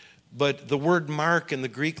 But the word mark in the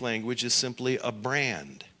Greek language is simply a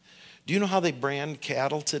brand. Do you know how they brand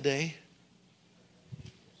cattle today?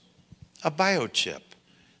 A biochip.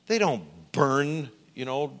 They don't burn,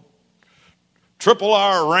 Triple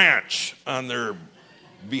R Ranch on their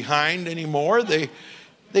behind anymore. They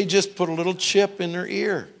just put a little chip in their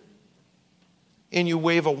ear. And you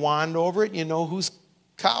wave a wand over it and you know whose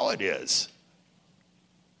cow it is.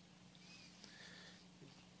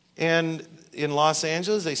 And in Los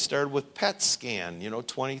Angeles, they started with PET scan,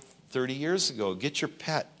 20, 30 years ago. Get your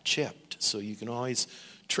pet chipped so you can always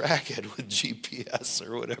track it with GPS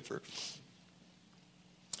or whatever.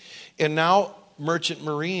 And now merchant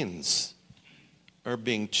marines are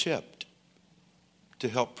being chipped to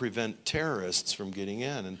help prevent terrorists from getting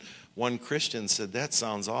in. And one Christian said, that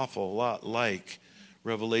sounds awful lot like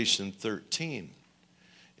Revelation 13.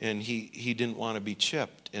 And he didn't want to be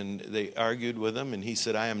chipped. And they argued with him, and he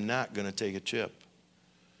said, I am not going to take a chip.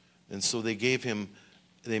 And so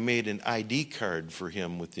they made an ID card for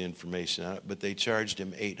him with the information on it, but they charged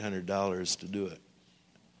him $800 to do it.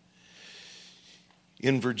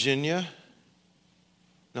 In Virginia,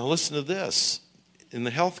 now listen to this, in the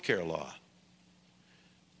healthcare law.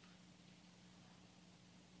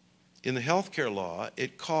 In the healthcare law,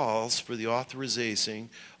 it calls for the authorization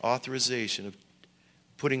of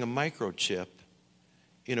putting a microchip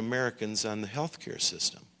in Americans on the healthcare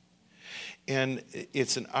system. And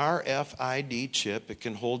it's an RFID chip. It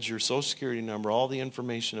can hold your Social Security number, all the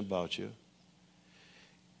information about you.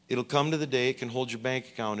 It'll come to the day it can hold your bank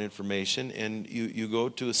account information, and you go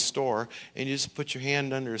to a store and you just put your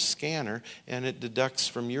hand under a scanner and it deducts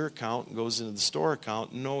from your account and goes into the store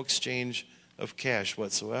account, no exchange of cash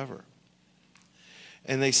whatsoever.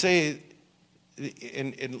 And they say,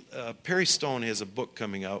 and Perry Stone has a book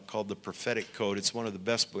coming out called The Prophetic Code. It's one of the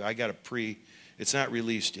best books. It's not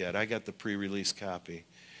released yet. I got the pre-release copy.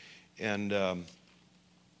 And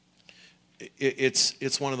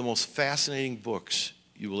it's one of the most fascinating books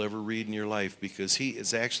you will ever read in your life, because he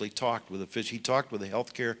has actually talked with a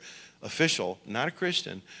healthcare official, not a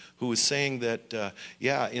Christian, who was saying that,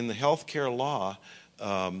 in the healthcare law,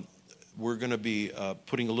 we're going to be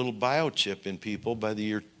putting a little biochip in people by the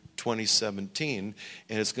year 2017,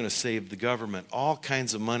 and it's going to save the government all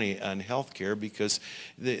kinds of money on health care because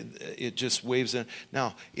it just waves in.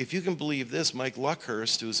 Now, if you can believe this, Mike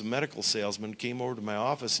Luckhurst, who was a medical salesman, came over to my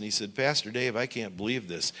office and he said, Pastor Dave, I can't believe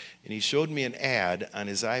this. And he showed me an ad on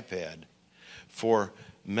his iPad for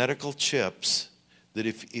medical chips that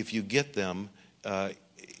if you get them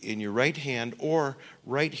in your right hand or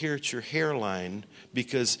right here at your hairline,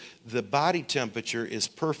 because the body temperature is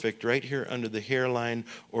perfect right here under the hairline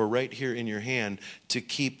or right here in your hand to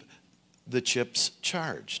keep the chips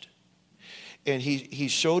charged. And he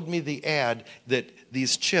showed me the ad that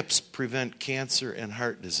these chips prevent cancer and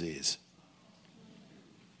heart disease.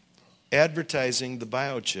 Advertising the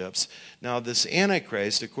biochips. Now this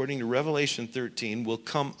Antichrist, according to Revelation 13, will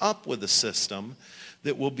come up with a system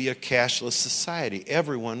that will be a cashless society.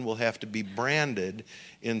 Everyone will have to be branded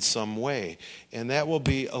in some way. And that will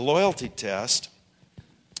be a loyalty test.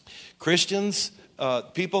 Christians,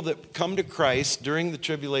 people that come to Christ during the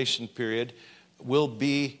tribulation period, will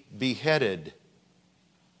be beheaded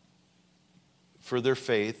for their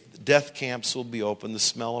faith. Death camps will be open. The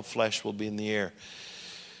smell of flesh will be in the air.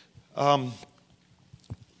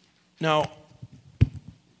 Now,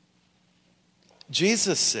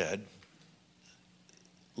 Jesus said,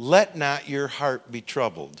 let not your heart be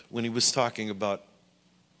troubled, when he was talking about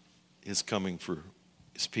his coming for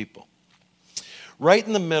his people. Right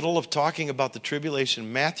in the middle of talking about the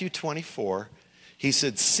tribulation, Matthew 24, he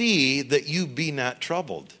said, see that you be not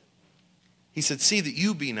troubled. He said, see that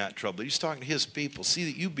you be not troubled. He's talking to his people. See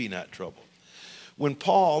that you be not troubled. When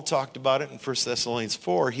Paul talked about it in 1 Thessalonians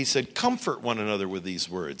 4, he said, comfort one another with these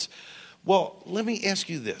words. Well, let me ask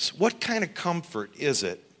you this. What kind of comfort is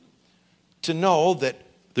it to know that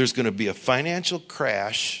there's going to be a financial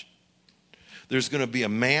crash, There's going to be a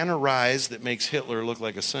man arise that makes Hitler look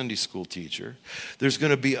like a Sunday school teacher. There's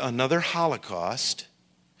going to be another Holocaust.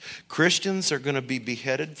 Christians are going to be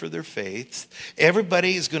beheaded for their faith.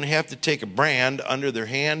 Everybody is going to have to take a brand under their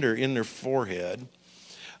hand or in their forehead.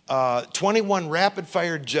 21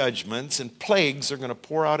 rapid-fire judgments and plagues are going to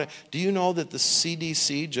pour out. Do you know that the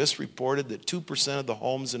CDC just reported that 2% of the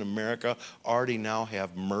homes in America already now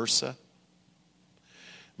have MRSA?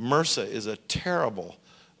 MRSA is a terrible,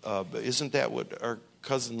 isn't that what our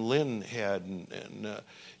cousin Lynn had?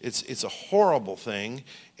 It's a horrible thing.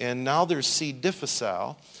 And now there's C.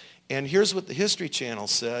 difficile. And here's what the History Channel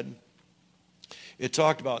said. It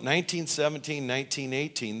talked about 1917,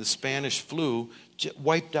 1918, the Spanish flu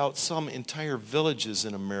wiped out some entire villages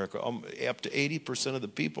in America. Up to 80% of the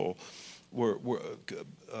people were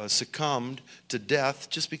succumbed to death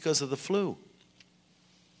just because of the flu.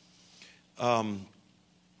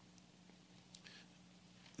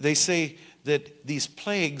 They say that these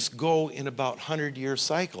plagues go in about 100-year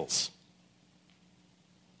cycles.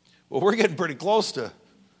 Well, we're getting pretty close to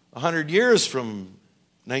 100 years from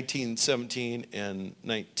 1917 and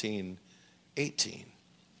 1918.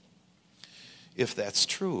 If that's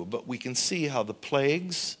true. But we can see how the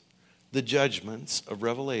plagues, the judgments of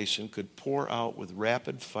Revelation could pour out with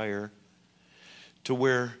rapid fire to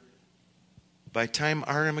where by time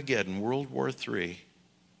Armageddon, World War III,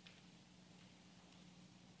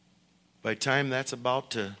 by time that's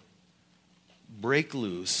about to break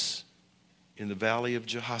loose in the valley of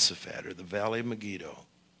Jehoshaphat or the valley of Megiddo,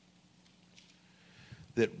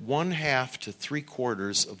 that 1/2 to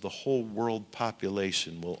 3/4 of the whole world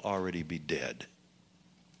population will already be dead.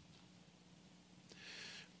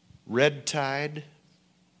 Red tide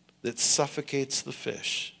that suffocates the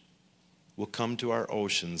fish will come to our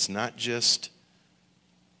oceans, not just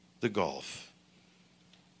the Gulf.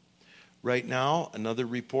 Right now, another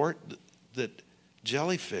report that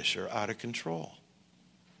jellyfish are out of control.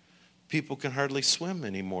 People can hardly swim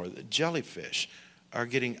anymore. The jellyfish are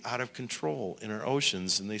getting out of control in our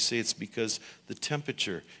oceans, and they say it's because the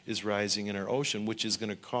temperature is rising in our ocean, which is going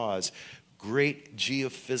to cause great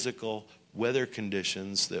geophysical weather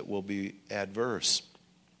conditions that will be adverse.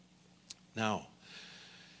 Now,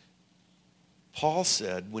 Paul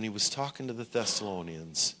said when he was talking to the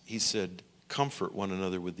Thessalonians, he said, comfort one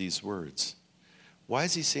another with these words. Why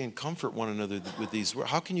is he saying comfort one another with these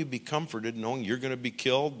words? How can you be comforted knowing you're going to be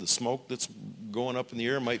killed? The smoke that's going up in the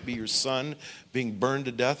air might be your son being burned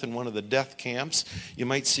to death in one of the death camps. You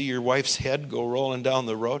might see your wife's head go rolling down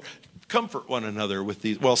the road. Comfort one another with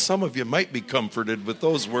these. Well, some of you might be comforted with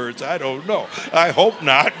those words. I don't know. I hope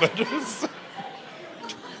not, but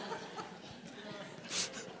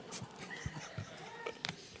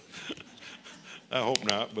I hope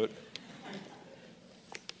not, but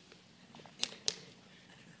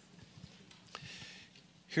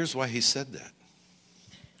here's why he said that.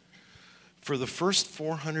 For the first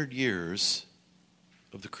 400 years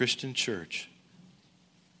of the Christian church,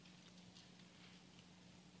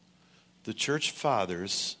 the church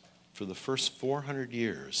fathers, for the first 400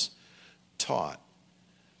 years, taught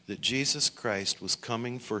that Jesus Christ was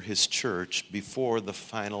coming for his church before the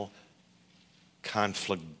final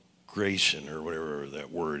conflagration, or whatever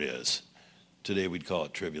that word is. Today we'd call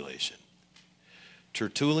it tribulation.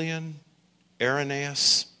 Tertullian,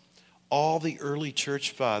 Irenaeus, all the early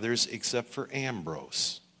church fathers except for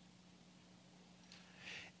Ambrose.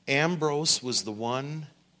 Ambrose was the one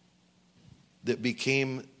that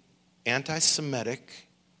became anti-Semitic,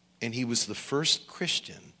 and he was the first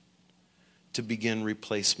Christian to begin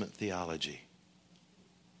replacement theology.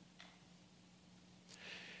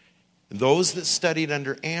 Those that studied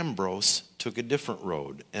under Ambrose took a different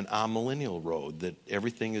road, an amillennial road, that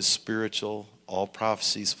everything is spiritual, all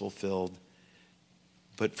prophecies fulfilled.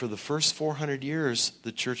 But for the first 400 years,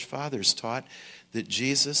 the church fathers taught that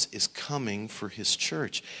Jesus is coming for his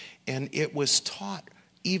church. And it was taught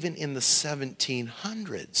even in the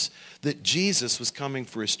 1700s that Jesus was coming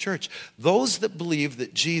for his church. Those that believe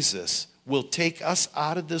that Jesus will take us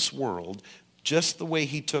out of this world just the way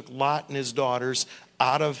he took Lot and his daughters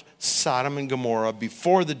out of Sodom and Gomorrah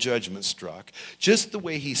before the judgment struck, just the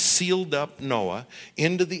way he sealed up Noah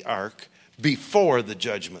into the ark before the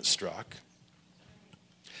judgment struck,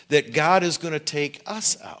 that God is going to take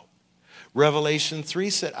us out. Revelation 3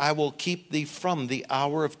 said, I will keep thee from the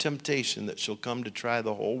hour of temptation that shall come to try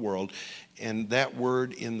the whole world. And that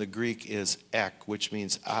word in the Greek is ek, which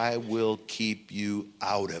means I will keep you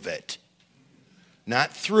out of it.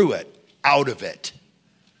 Not through it, out of it.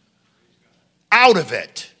 Out of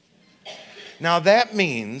it. Now that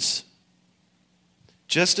means,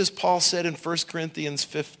 just as Paul said in 1 Corinthians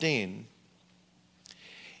 15,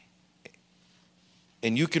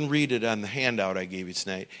 and you can read it on the handout I gave you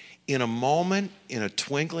tonight, in a moment, in a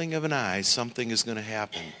twinkling of an eye, something is going to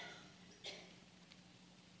happen.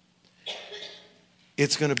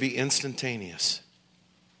 It's going to be instantaneous.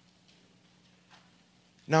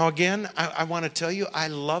 Now again, I want to tell you, I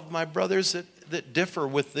love my brothers that differ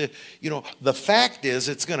with the fact is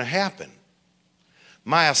it's going to happen.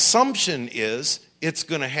 My assumption is it's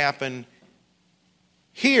going to happen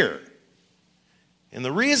here. And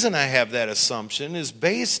the reason I have that assumption is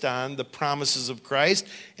based on the promises of Christ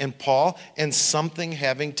and Paul and something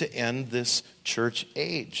having to end this church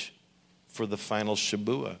age for the final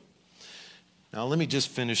Shabuah. Now let me just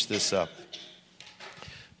finish this up.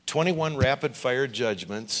 21 rapid-fire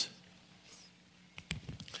judgments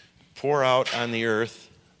pour out on the earth.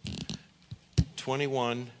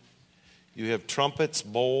 21. You have trumpets,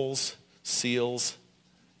 bowls, seals.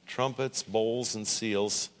 Trumpets, bowls, and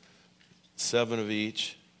seals. 7 of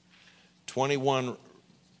each. 21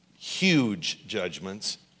 huge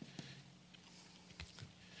judgments.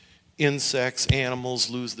 Insects, animals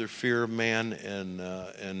lose their fear of man,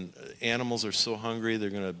 and animals are so hungry they're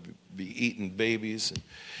going to be eating babies.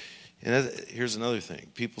 And here's another thing.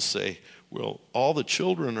 People say, well, all the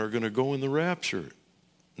children are going to go in the rapture.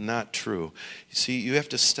 Not true. You see, you have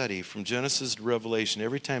to study from Genesis to Revelation.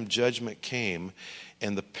 Every time judgment came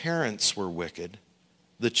and the parents were wicked,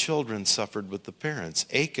 the children suffered with the parents.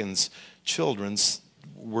 Achan's children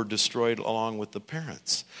were destroyed along with the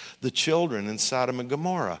parents. The children in Sodom and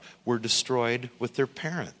Gomorrah were destroyed with their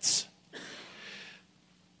parents.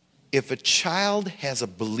 If a child has a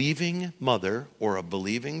believing mother or a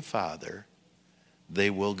believing father, they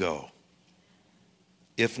will go.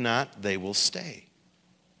 If not, they will stay.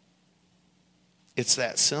 It's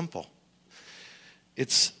that simple.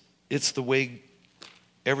 It's the way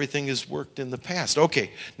everything has worked in the past.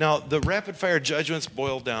 Okay, now the rapid fire judgments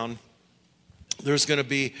boil down. There's going to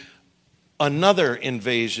be another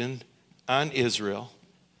invasion on Israel.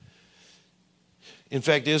 In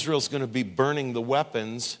fact, Israel's going to be burning the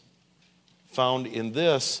weapons found in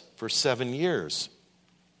this for 7 years.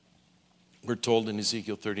 We're told in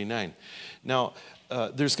Ezekiel 39. Now,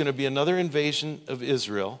 there's going to be another invasion of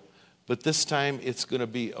Israel, but this time it's going to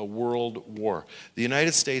be a world war. The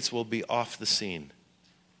United States will be off the scene.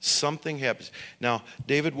 Something happens. Now,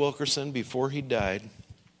 David Wilkerson, before he died,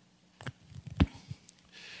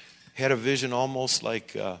 had a vision almost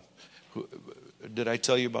like, did I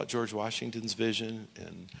tell you about George Washington's vision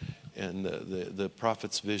and the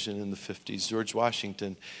prophet's vision in the 50s? George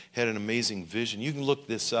Washington had an amazing vision. You can look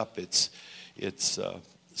this up. It's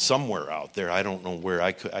somewhere out there. I don't know where.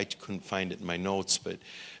 I couldn't find it in my notes, but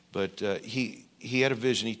he had a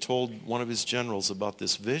vision. He told one of his generals about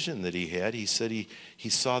this vision that he had. He said he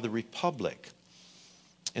saw the Republic.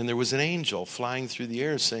 And there was an angel flying through the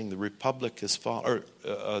air saying the Republic has fallen,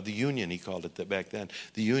 or the Union, he called it back then.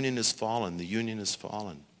 The Union has fallen. The Union has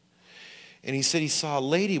fallen. And he said he saw a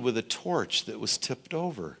lady with a torch that was tipped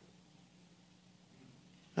over.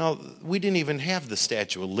 Now, we didn't even have the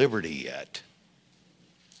Statue of Liberty yet.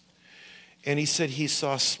 And he said he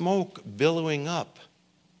saw smoke billowing up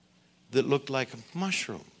that looked like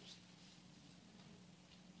mushrooms.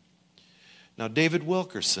 Now, David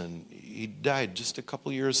Wilkerson, he died just a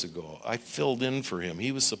couple years ago. I filled in for him.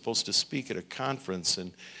 He was supposed to speak at a conference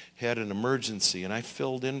and had an emergency, and I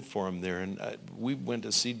filled in for him there. And we went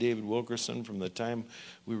to see David Wilkerson from the time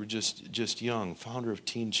we were just young, founder of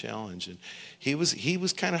Teen Challenge. And he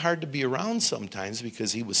was kind of hard to be around sometimes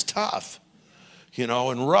because he was tough,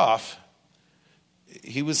 and rough.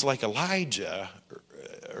 He was like Elijah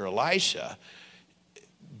or Elisha.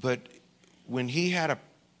 But when he had a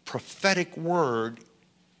prophetic word,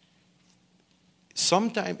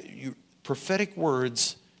 sometimes prophetic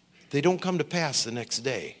words, they don't come to pass the next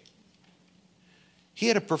day. He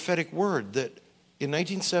had a prophetic word that in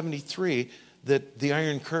 1973 that the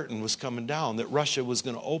Iron Curtain was coming down, that Russia was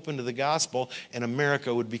going to open to the gospel and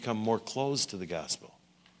America would become more closed to the gospel.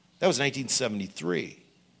 That was 1973.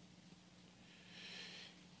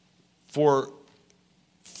 For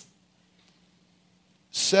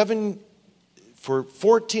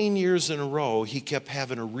 14 years in a row, he kept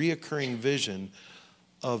having a reoccurring vision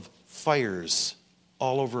of fires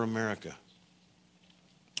all over America.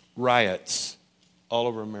 Riots all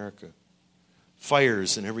over America.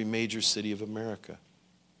 Fires in every major city of America.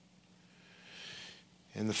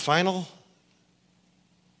 And the final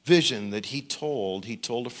vision that he told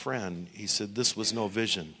a friend, he said, this was no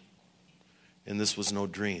vision and this was no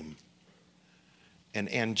dream. An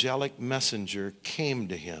angelic messenger came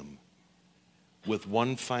to him with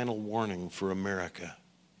one final warning for America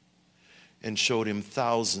and showed him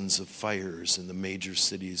thousands of fires in the major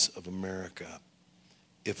cities of America.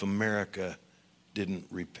 if America didn't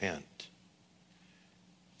repent.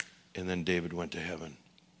 And then David went to heaven.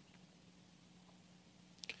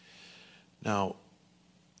 Now,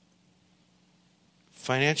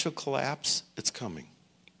 financial collapse, it's coming.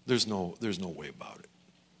 There's no way about it.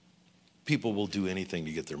 People will do anything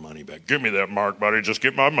to get their money back. Give me that mark, buddy. Just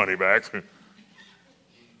get my money back.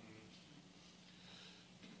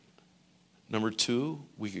 Number two,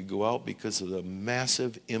 we could go out because of the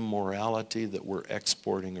massive immorality that we're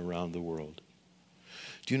exporting around the world.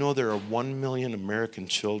 Do you know there are 1 million American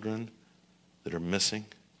children that are missing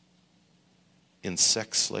in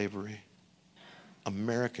sex slavery?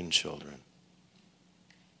 American children.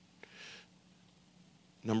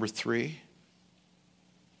 Number three,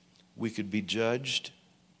 we could be judged.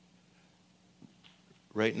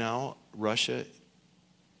 Right now, Russia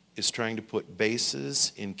is trying to put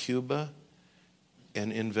bases in Cuba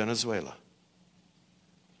and in Venezuela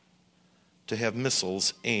to have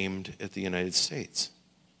missiles aimed at the United States.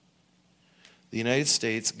 The United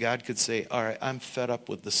States, God could say, all right, I'm fed up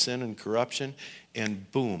with the sin and corruption, and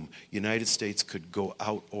boom, United States could go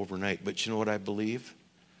out overnight. But you know what I believe?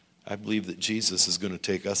 I believe that Jesus is going to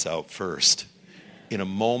take us out first. In a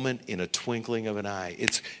moment, in a twinkling of an eye.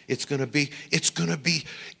 It's going to be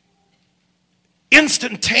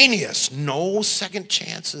instantaneous. No second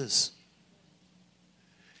chances.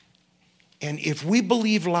 And if we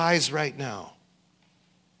believe lies right now,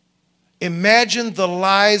 imagine the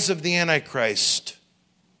lies of the Antichrist.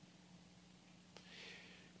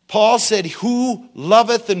 Paul said, who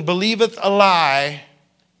loveth and believeth a lie,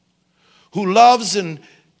 who loves an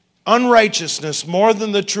unrighteousness more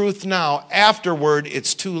than the truth now, afterward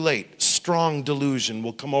it's too late. Strong delusion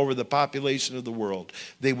will come over the population of the world.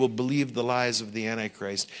 They will believe the lies of the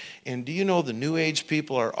Antichrist. And do you know the New Age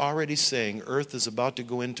people are already saying earth is about to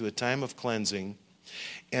go into a time of cleansing,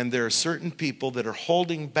 and there are certain people that are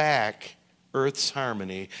holding back earth's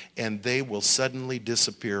harmony, and they will suddenly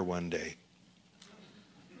disappear one day.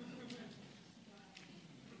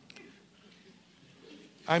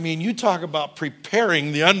 I mean, you talk about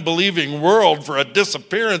preparing the unbelieving world for a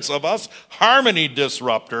disappearance of us harmony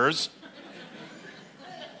disruptors.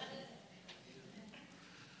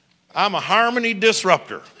 I'm a harmony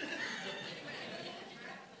disruptor.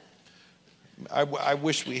 I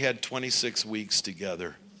wish we had 26 weeks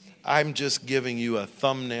together. I'm just giving you a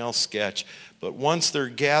thumbnail sketch. But once they're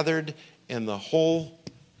gathered and the whole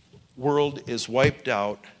world is wiped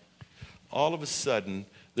out, all of a sudden,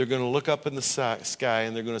 they're going to look up in the sky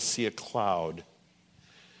and they're going to see a cloud.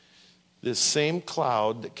 This same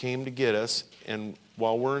cloud that came to get us, and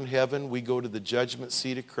while we're in heaven, we go to the judgment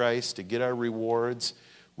seat of Christ to get our rewards.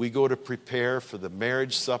 We go to prepare for the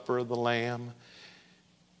marriage supper of the Lamb.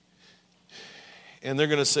 And they're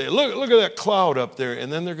going to say, look at that cloud up there.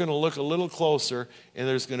 And then they're going to look a little closer, and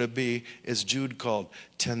there's going to be, as Jude called,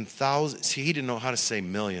 10,000. See, he didn't know how to say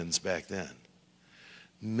millions back then.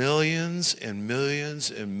 Millions and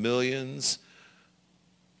millions and millions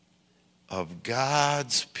of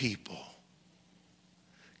God's people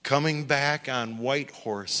coming back on white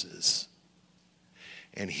horses.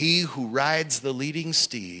 And he who rides the leading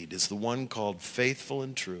steed is the one called faithful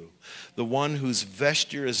and true, the one whose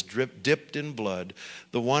vesture is dipped in blood,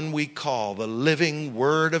 the one we call the living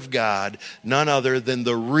Word of God, none other than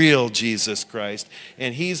the real Jesus Christ.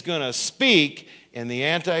 And he's going to speak, and the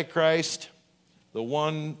Antichrist, the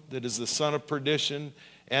one that is the son of perdition,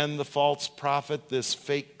 and the false prophet, this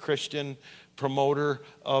fake Christian promoter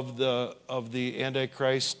of the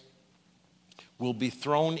Antichrist, will be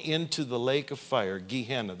thrown into the lake of fire,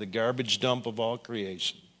 Gehenna, the garbage dump of all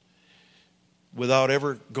creation, without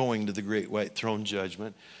ever going to the great white throne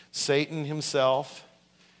judgment. Satan himself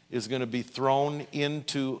is going to be thrown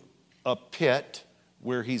into a pit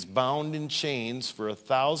where he's bound in chains for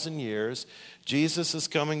 1,000 years. Jesus is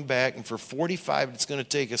coming back, and it's going to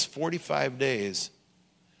take us 45 days.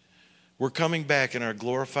 We're coming back in our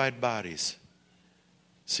glorified bodies.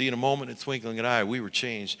 See, in a moment, in a twinkling of an eye, we were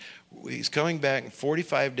changed. He's coming back in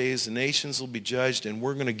 45 days. The nations will be judged, and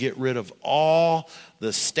we're going to get rid of all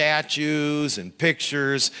the statues and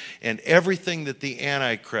pictures and everything that the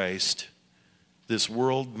Antichrist, this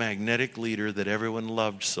world magnetic leader that everyone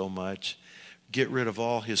loved so much, get rid of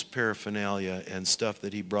all his paraphernalia and stuff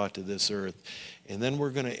that he brought to this earth. And then we're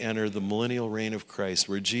going to enter the millennial reign of Christ,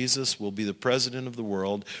 where Jesus will be the president of the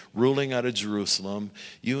world, ruling out of Jerusalem.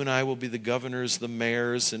 You and I will be the governors, the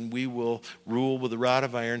mayors, and we will rule with a rod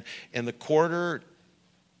of iron. And the quarter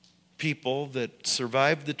people that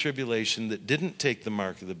survived the tribulation, that didn't take the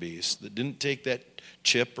mark of the beast, that didn't take that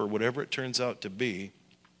chip or whatever it turns out to be,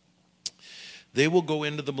 they will go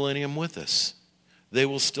into the millennium with us. They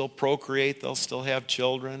will still procreate. They'll still have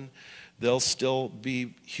children. They'll still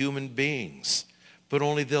be human beings. But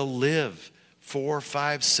only they'll live 400,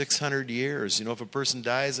 500, 600 years. You know, if a person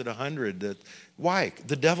dies at 100, why?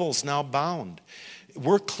 The devil's now bound.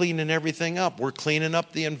 We're cleaning everything up. We're cleaning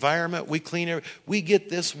up the environment. We get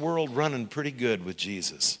this world running pretty good with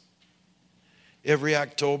Jesus. Every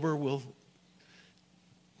October, we'll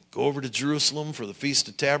go over to Jerusalem for the Feast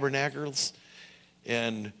of Tabernacles,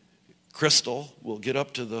 and Crystal will get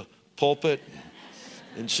up to the pulpit,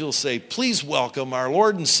 and she'll say, "Please welcome our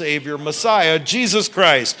Lord and Savior, Messiah, Jesus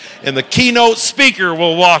Christ." And the keynote speaker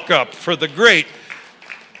will walk up for the great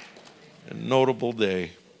and notable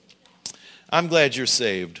day. I'm glad you're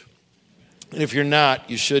saved. And if you're not,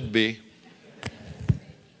 you should be.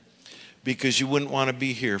 Because you wouldn't want to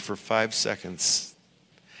be here for 5 seconds.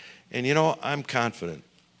 And you know, I'm confident.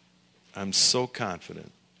 I'm so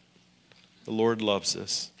confident. The Lord loves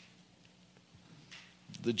us.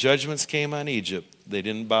 The judgments came on Egypt. They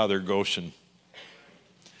didn't bother Goshen.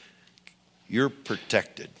 You're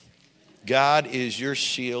protected. God is your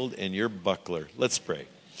shield and your buckler. Let's pray.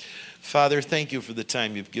 Father, thank you for the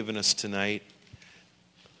time you've given us tonight.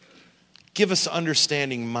 Give us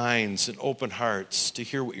understanding minds and open hearts to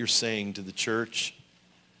hear what you're saying to the church.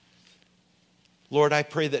 Lord, I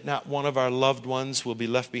pray that not one of our loved ones will be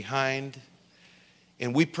left behind.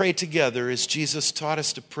 And we pray together as Jesus taught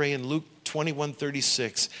us to pray in Luke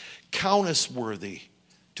 21:36. Count us worthy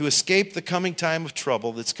to escape the coming time of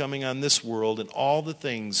trouble that's coming on this world and all the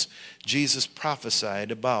things Jesus prophesied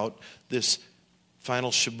about this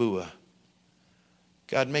final Shabuah.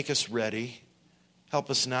 God, make us ready. Help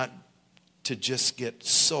us not to just get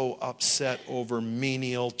so upset over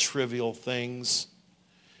menial, trivial things.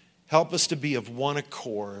 Help us to be of one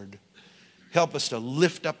accord. Help us to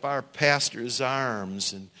lift up our pastor's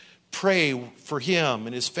arms and pray for him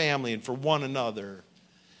and his family and for one another.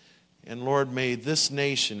 And Lord, may this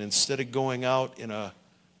nation, instead of going out in a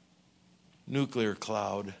nuclear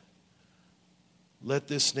cloud, let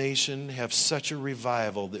this nation have such a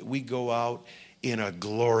revival that we go out in a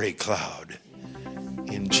glory cloud.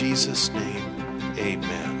 In Jesus' name,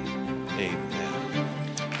 amen.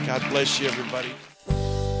 Amen. God bless you, everybody.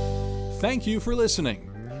 Thank you for listening.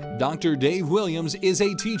 Dr. Dave Williams is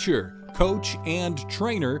a teacher, coach, and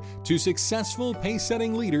trainer to successful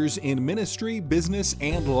pace-setting leaders in ministry, business,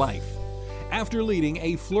 and life. After leading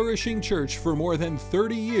a flourishing church for more than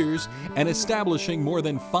 30 years and establishing more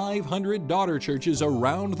than 500 daughter churches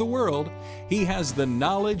around the world, he has the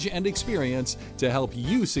knowledge and experience to help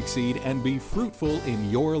you succeed and be fruitful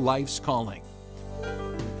in your life's calling.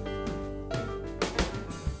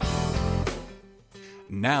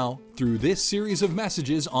 Now, through this series of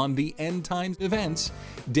messages on the end times events,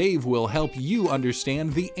 Dave will help you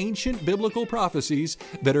understand the ancient biblical prophecies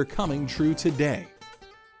that are coming true today.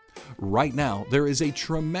 Right now, there is a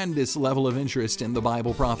tremendous level of interest in the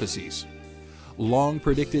Bible prophecies. Long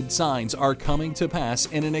predicted signs are coming to pass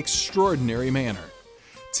in an extraordinary manner.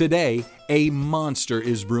 Today, a monster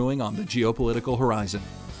is brewing on the geopolitical horizon.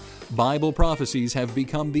 Bible prophecies have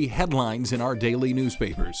become the headlines in our daily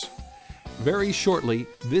newspapers. Very shortly,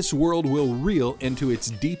 this world will reel into its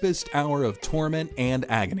deepest hour of torment and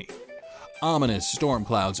agony. Ominous storm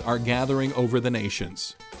clouds are gathering over the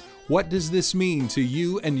nations. What does this mean to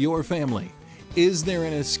you and your family? Is there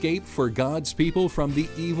an escape for God's people from the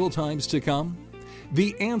evil times to come?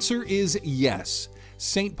 The answer is yes.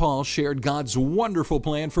 St. Paul shared God's wonderful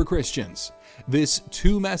plan for Christians. This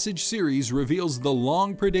 2-message series reveals the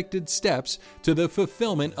long-predicted steps to the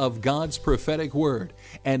fulfillment of God's prophetic word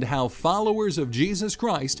and how followers of Jesus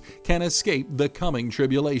Christ can escape the coming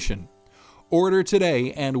tribulation. Order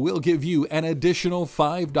today and we'll give you an additional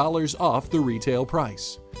 $5 off the retail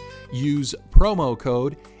price. Use promo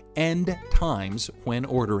code ENDTIMES when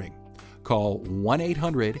ordering. Call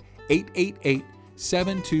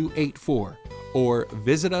 1-800-888-7284 or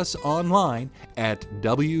visit us online at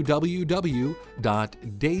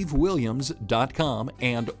www.davewilliams.com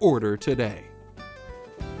and order today.